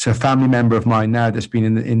so a family member of mine now that's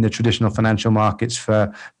been in the traditional financial markets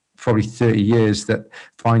for probably 30 years that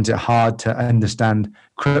finds it hard to understand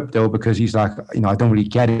crypto because he's like, I don't really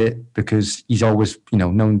get it, because he's always,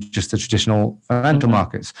 known just the traditional financial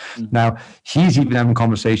markets. Now he's even having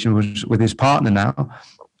conversations with his partner now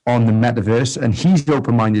on the metaverse, and he's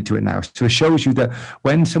open-minded to it now. So it shows you that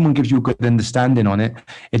when someone gives you a good understanding on it,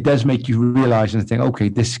 it does make you realize and think, okay,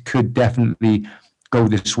 this could definitely go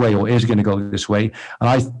this way, or is going to go this way. And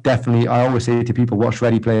I always say to people, watch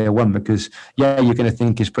Ready Player One, because you're going to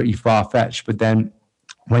think it's pretty far-fetched, but then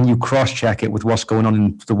when you cross-check it with what's going on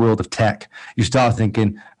in the world of tech, you start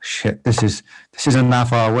thinking, shit, this isn't that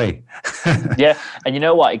far away. Yeah, and you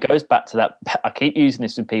know what? It goes back to that. I keep using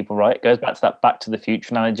this with people, right? It goes back to that Back to the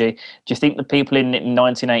Future analogy. Do you think the people in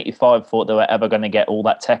 1985 thought they were ever going to get all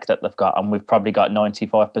that tech that they've got? And we've probably got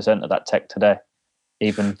 95% of that tech today,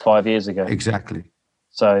 even 5 years ago. Exactly.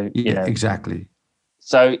 So, exactly.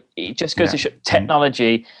 So it just goes to show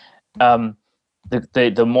technology,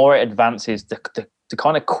 the more it advances, the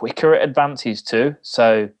kind of quicker it advances too.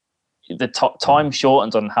 So the time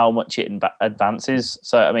shortens on how much it advances.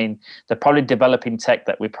 So, I mean, they're probably developing tech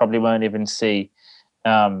that we probably won't even see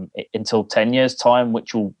until 10 years' time,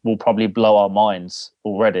 which will probably blow our minds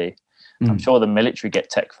already. I'm sure the military get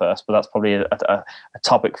tech first, but that's probably a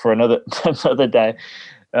topic for another day.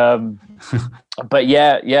 But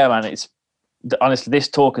yeah, man, it's honestly, this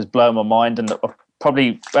talk has blown my mind, and I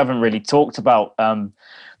probably haven't really talked about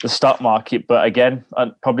the stock market, but again,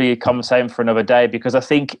 probably a conversation for another day, because I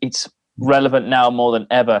think it's relevant now more than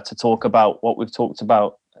ever to talk about what we've talked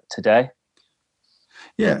about today.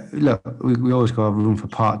 Yeah, look, we always got room for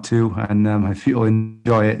part two, and if you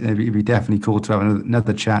enjoy it, it'd be definitely cool to have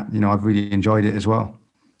another chat. I've really enjoyed it as well.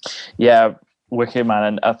 Yeah, wicked, man,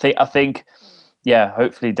 and I think, yeah,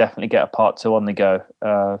 hopefully, definitely get a part two on the go,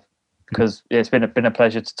 because it's been a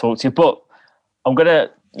pleasure to talk to you. But I'm gonna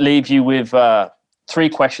leave you with 3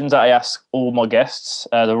 questions that I ask all my guests,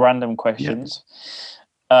 the random questions.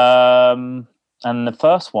 Yeah. And the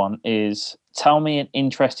first one is, tell me an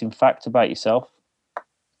interesting fact about yourself.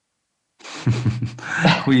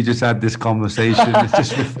 We just had this conversation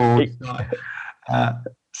just before we started.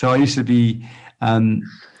 So I used to be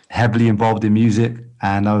heavily involved in music,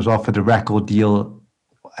 and I was offered a record deal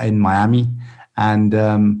in Miami, and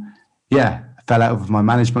I fell out of my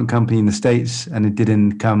management company in the States, and it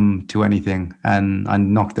didn't come to anything, and I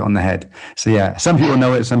knocked it on the head. So yeah, some people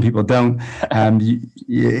know it, some people don't.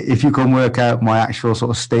 If you can work out my actual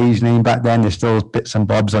sort of stage name back then, there's still bits and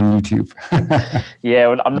bobs on YouTube. Yeah,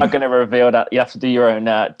 well, I'm not going to reveal that. You have to do your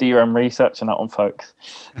own research on that one, folks.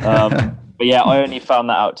 But yeah, I only found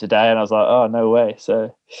that out today, and I was like, oh, no way.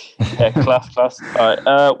 So yeah, class. All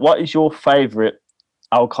right, what is your favorite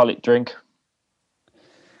alcoholic drink?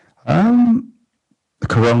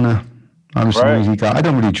 Corona. I'm just an easy guy. I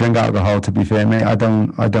don't really drink alcohol, to be fair, mate. I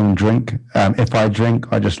don't drink. If I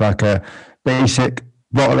drink, I just like a basic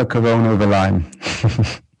bottle of Corona with a lime.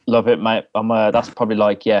 Love it, mate. That's probably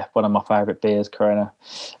one of my favorite beers, Corona.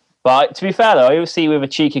 But to be fair, though, I always see you with a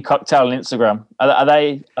cheeky cocktail on Instagram. Are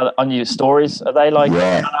they on your stories? Are they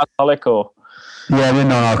non-alcoholic or? Yeah, we're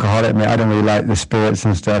non-alcoholic, mate. I don't really like the spirits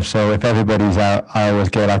and stuff. So if everybody's out, I always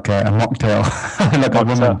get like a mocktail, like a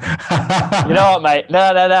woman. You know what, mate? No.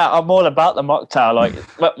 I'm all about the mocktail. Like,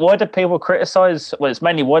 why do people criticize? Well, it's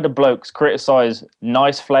mainly why do blokes criticize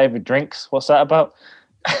nice flavored drinks? What's that about?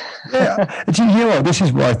 Yeah, you know what? This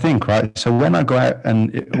is what I think, right? So when I go out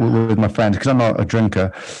and with my friends, because I'm not a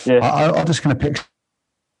drinker, I'll just kind of pick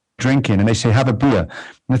drinking, and they say have a beer,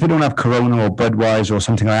 and if they don't have Corona or Budweiser or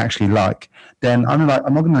something I actually like, then I'm not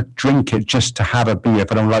going to drink it just to have a beer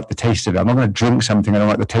if I don't like the taste of it. I'm not going to drink something I don't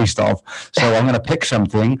like the taste of. So I'm going to pick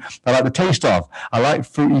something I like the taste of. I like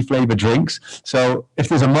fruity flavored drinks, so if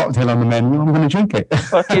there's a mocktail on the menu, I'm going to drink it.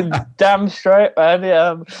 Fucking damn straight, man.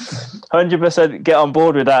 Yeah, 100% get on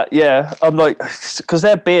board with that. Yeah, I'm like, because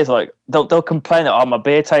their beers, like they'll complain that my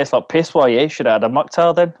beer tastes like piss. Well, you should have had a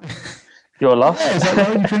mocktail then. You're lost. Yeah, it's like, why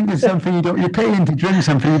are you drinking something you don't? You're paying to drink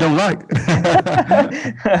something you don't like.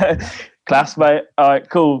 Class, mate. All right,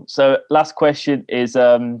 cool. So, last question is: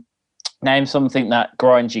 name something that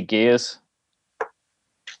grinds your gears.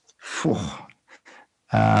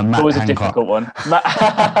 Always a difficult one.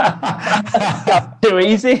 Too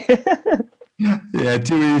easy. Yeah,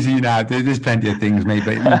 too easy now. There's plenty of things, mate,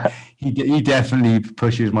 but he definitely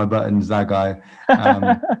pushes my buttons. That guy.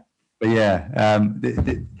 But yeah,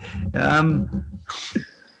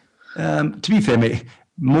 to be fair, mate,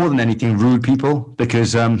 more than anything, rude people,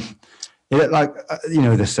 because they're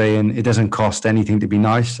saying it doesn't cost anything to be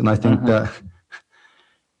nice, and I think that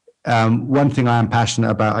one thing I am passionate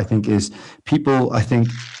about, I think, is people. I think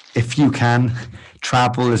if you can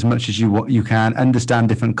travel as much as you can, understand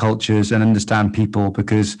different cultures and understand people,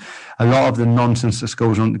 because a lot of the nonsense that's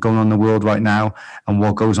going on in the world right now and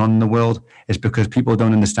what goes on in the world is because people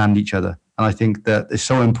don't understand each other. And I think that it's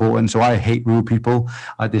so important. So I hate rude people.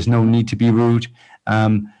 There's no need to be rude.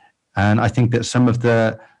 And I think that some of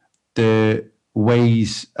the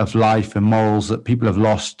ways of life and morals that people have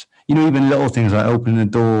lost, even little things like opening the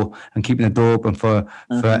door and keeping the door open for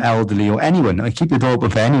elderly or anyone. I keep the door open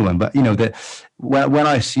for anyone, but that when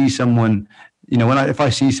I see someone, if I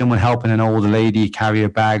see someone helping an older lady carry her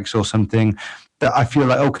bags or something, that I feel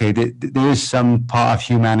like, okay, there is some part of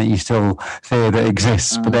humanity still there that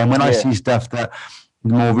exists. But then when I see stuff that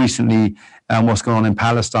more recently, what's going on in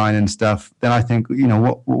Palestine and stuff, then I think,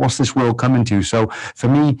 what's this world coming to? So for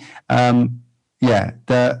me,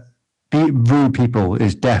 rude people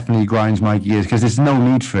is definitely grinds my gears, because there's no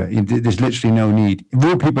need for it. There's literally no need.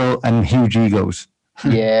 Rude people and huge egos.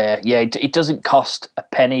 Yeah. It doesn't cost a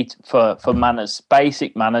penny for manners,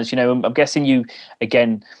 basic manners. I'm guessing you,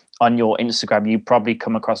 again, on your Instagram, you probably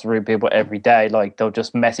come across rude people every day. Like, they'll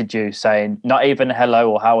just message you saying, not even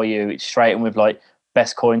hello or how are you. It's straight in with like,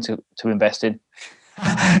 best coin to invest in.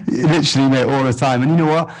 Literally, mate, all the time. And you know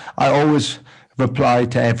what? I always reply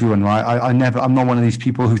to everyone, right? I'm not one of these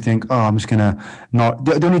people who think, oh, I'm just gonna not.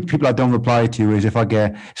 The only people I don't reply to is if I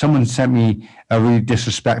get someone sent me a really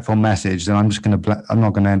disrespectful message, then I'm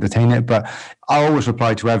not gonna entertain it. But I always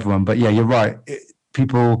reply to everyone. But yeah, you're right.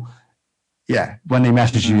 People, when they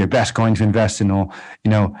message you, your best coin to invest in, or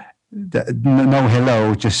no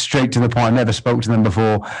hello, just straight to the point. I never spoke to them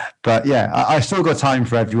before, but I still got time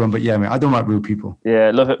for everyone. But mate, I don't like rude people.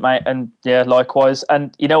 Love it, mate. And likewise.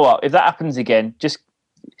 And you know what, if that happens again, just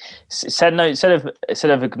send notes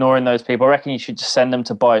instead of ignoring those people. I reckon you should just send them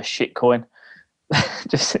to buy a shit coin.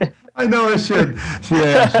 I know I should.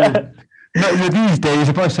 I should. These days,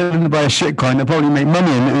 if I send them to buy a shit coin, they'll probably make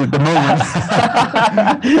money in it at the moment.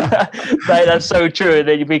 Mate, that's so true. And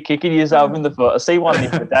then you'd be kicking yourself in the foot. I see one the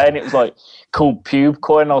other day, and it was like called Pube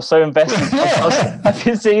Coin. I was so invested. Have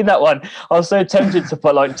you seen that one? I was so tempted to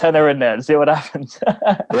put like tenner in there and see what happens.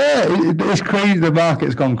 It's crazy. The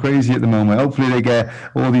market's gone crazy at the moment. Hopefully,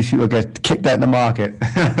 all these people get kicked out of the market.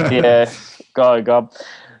 God.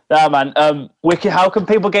 Nah, man. Wicked. How can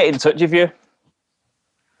people get in touch with you?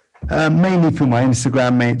 Mainly through my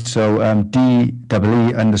Instagram, mate. So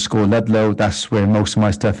DEE_Ludlow. That's where most of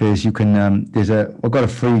my stuff is. You can I've got a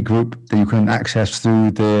free group that you can access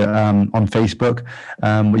through the on Facebook,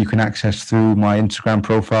 where you can access through my Instagram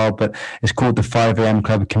profile. But it's called the 5am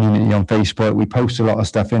Club Community on Facebook. We post a lot of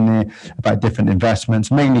stuff in there about different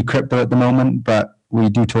investments, mainly crypto at the moment, but we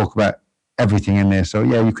do talk about everything in there. So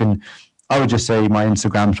you can. I would just say my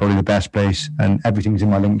Instagram's probably the best place, and everything's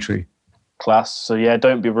in my link tree. Class. So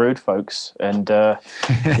don't be rude, folks. And and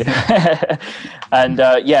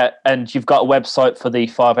you've got a website for the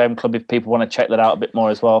 5am Club if people want to check that out a bit more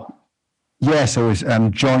as well. So it's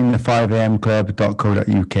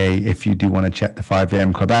jointhe5amclub.co.uk if you do want to check the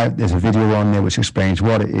 5am Club out. There's a video on there which explains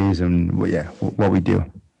what it is and what we do.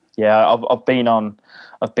 I've been on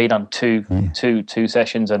two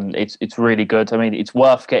sessions, and it's really good. I mean, it's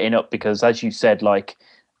worth getting up because, as you said, like,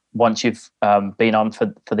 once you've been on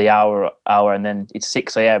for the hour, and then it's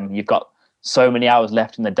 6 a.m., you've got so many hours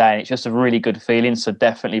left in the day, and it's just a really good feeling. So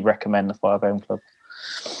definitely recommend the 5am Club.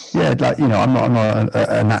 I'm not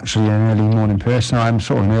naturally an early morning person. I'm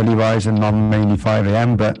sort of an early riser, not mainly 5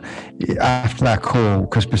 a.m. But after that call,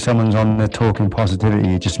 because someone's on there talking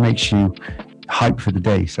positivity, it just makes you hype for the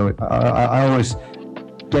day. So I always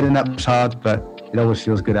getting up's hard, but it always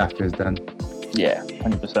feels good after it's done.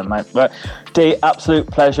 100%, mate. But D, absolute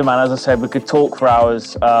pleasure, man. As I said, we could talk for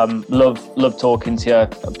hours. Love talking to you.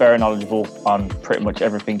 Very knowledgeable on pretty much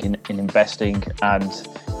everything in investing, and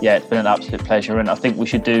it's been an absolute pleasure. And I think we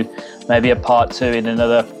should do maybe a part 2 in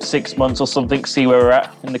another 6 months or something, see where we're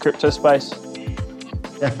at in the crypto space.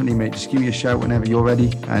 Definitely, mate. Just give me a shout whenever you're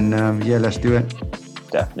ready, and let's do it.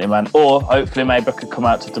 Definitely, man. Or hopefully maybe I could come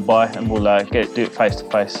out to Dubai and we'll do it face to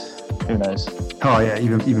face. Who knows? Oh yeah,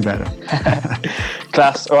 even better.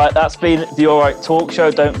 Class. All right, that's been the All Right Talk Show.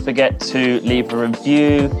 Don't forget to leave a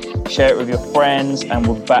review, share it with your friends, and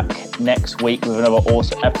we're back next week with another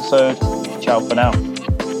awesome episode. Ciao for now.